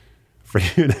for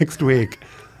you next week.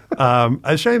 I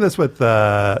was sharing this with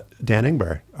Dan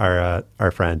Ingber,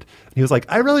 our friend. He was like,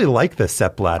 "I really like this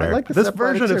Sepp Blatter. This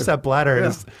version of Sepp Blatter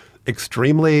is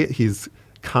he's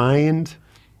kind.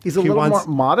 He's a little more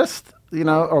modest,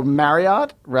 or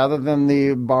Marriott rather than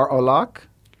the Bar au Lac."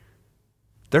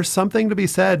 There's something to be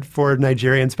said for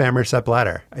Nigerian spammer Sepp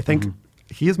Blatter. I think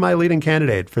he's my leading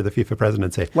candidate for the FIFA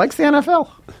presidency. Likes the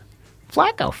NFL.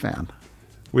 Flacco fan.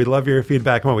 We'd love your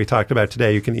feedback on what we talked about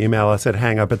today. You can email us at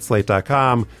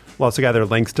hangup@slate.com. We'll also gather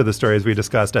links to the stories we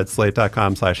discussed at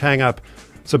slate.com/hangup.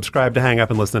 Subscribe to Hang Up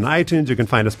and listen on iTunes. You can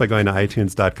find us by going to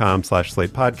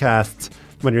itunes.com/slate podcasts.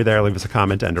 When you're there, leave us a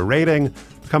comment and a rating.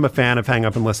 Become a fan of Hang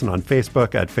Up and Listen on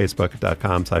Facebook at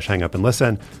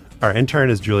facebook.com/hangupandlisten. Our intern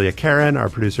is Julia Karen. Our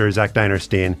producer is Zach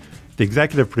Dinerstein. The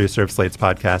executive producer of Slate's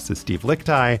podcast is Steve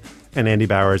Lickteig, and Andy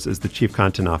Bowers is the chief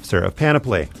content officer of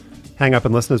Panoply. Hang Up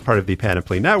and Listen is part of the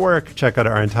Panoply Network. Check out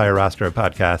our entire roster of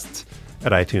podcasts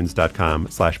at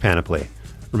itunes.com/panoply.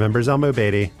 Remember Zelmo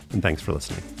Beatty, and thanks for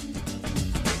listening.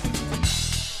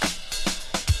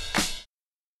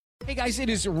 Hey guys, it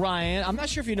is Ryan. I'm not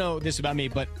sure if you know this about me,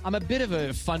 but I'm a bit of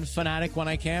a fun fanatic when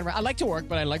I can. I like to work,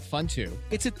 but I like fun too.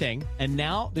 It's a thing. And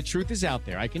now the truth is out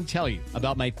there. I can tell you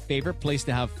about my favorite place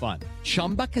to have fun.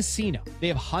 Chumba Casino. They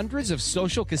have hundreds of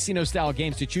social casino style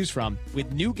games to choose from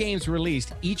with new games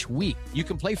released each week. You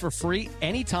can play for free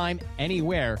anytime,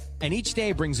 anywhere. And each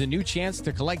day brings a new chance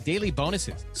to collect daily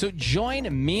bonuses. So join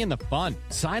me in the fun.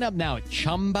 Sign up now at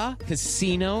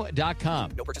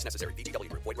ChumbaCasino.com. No purchase necessary. VGW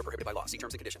Group. Void where prohibited by law. See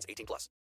terms and conditions. 18+.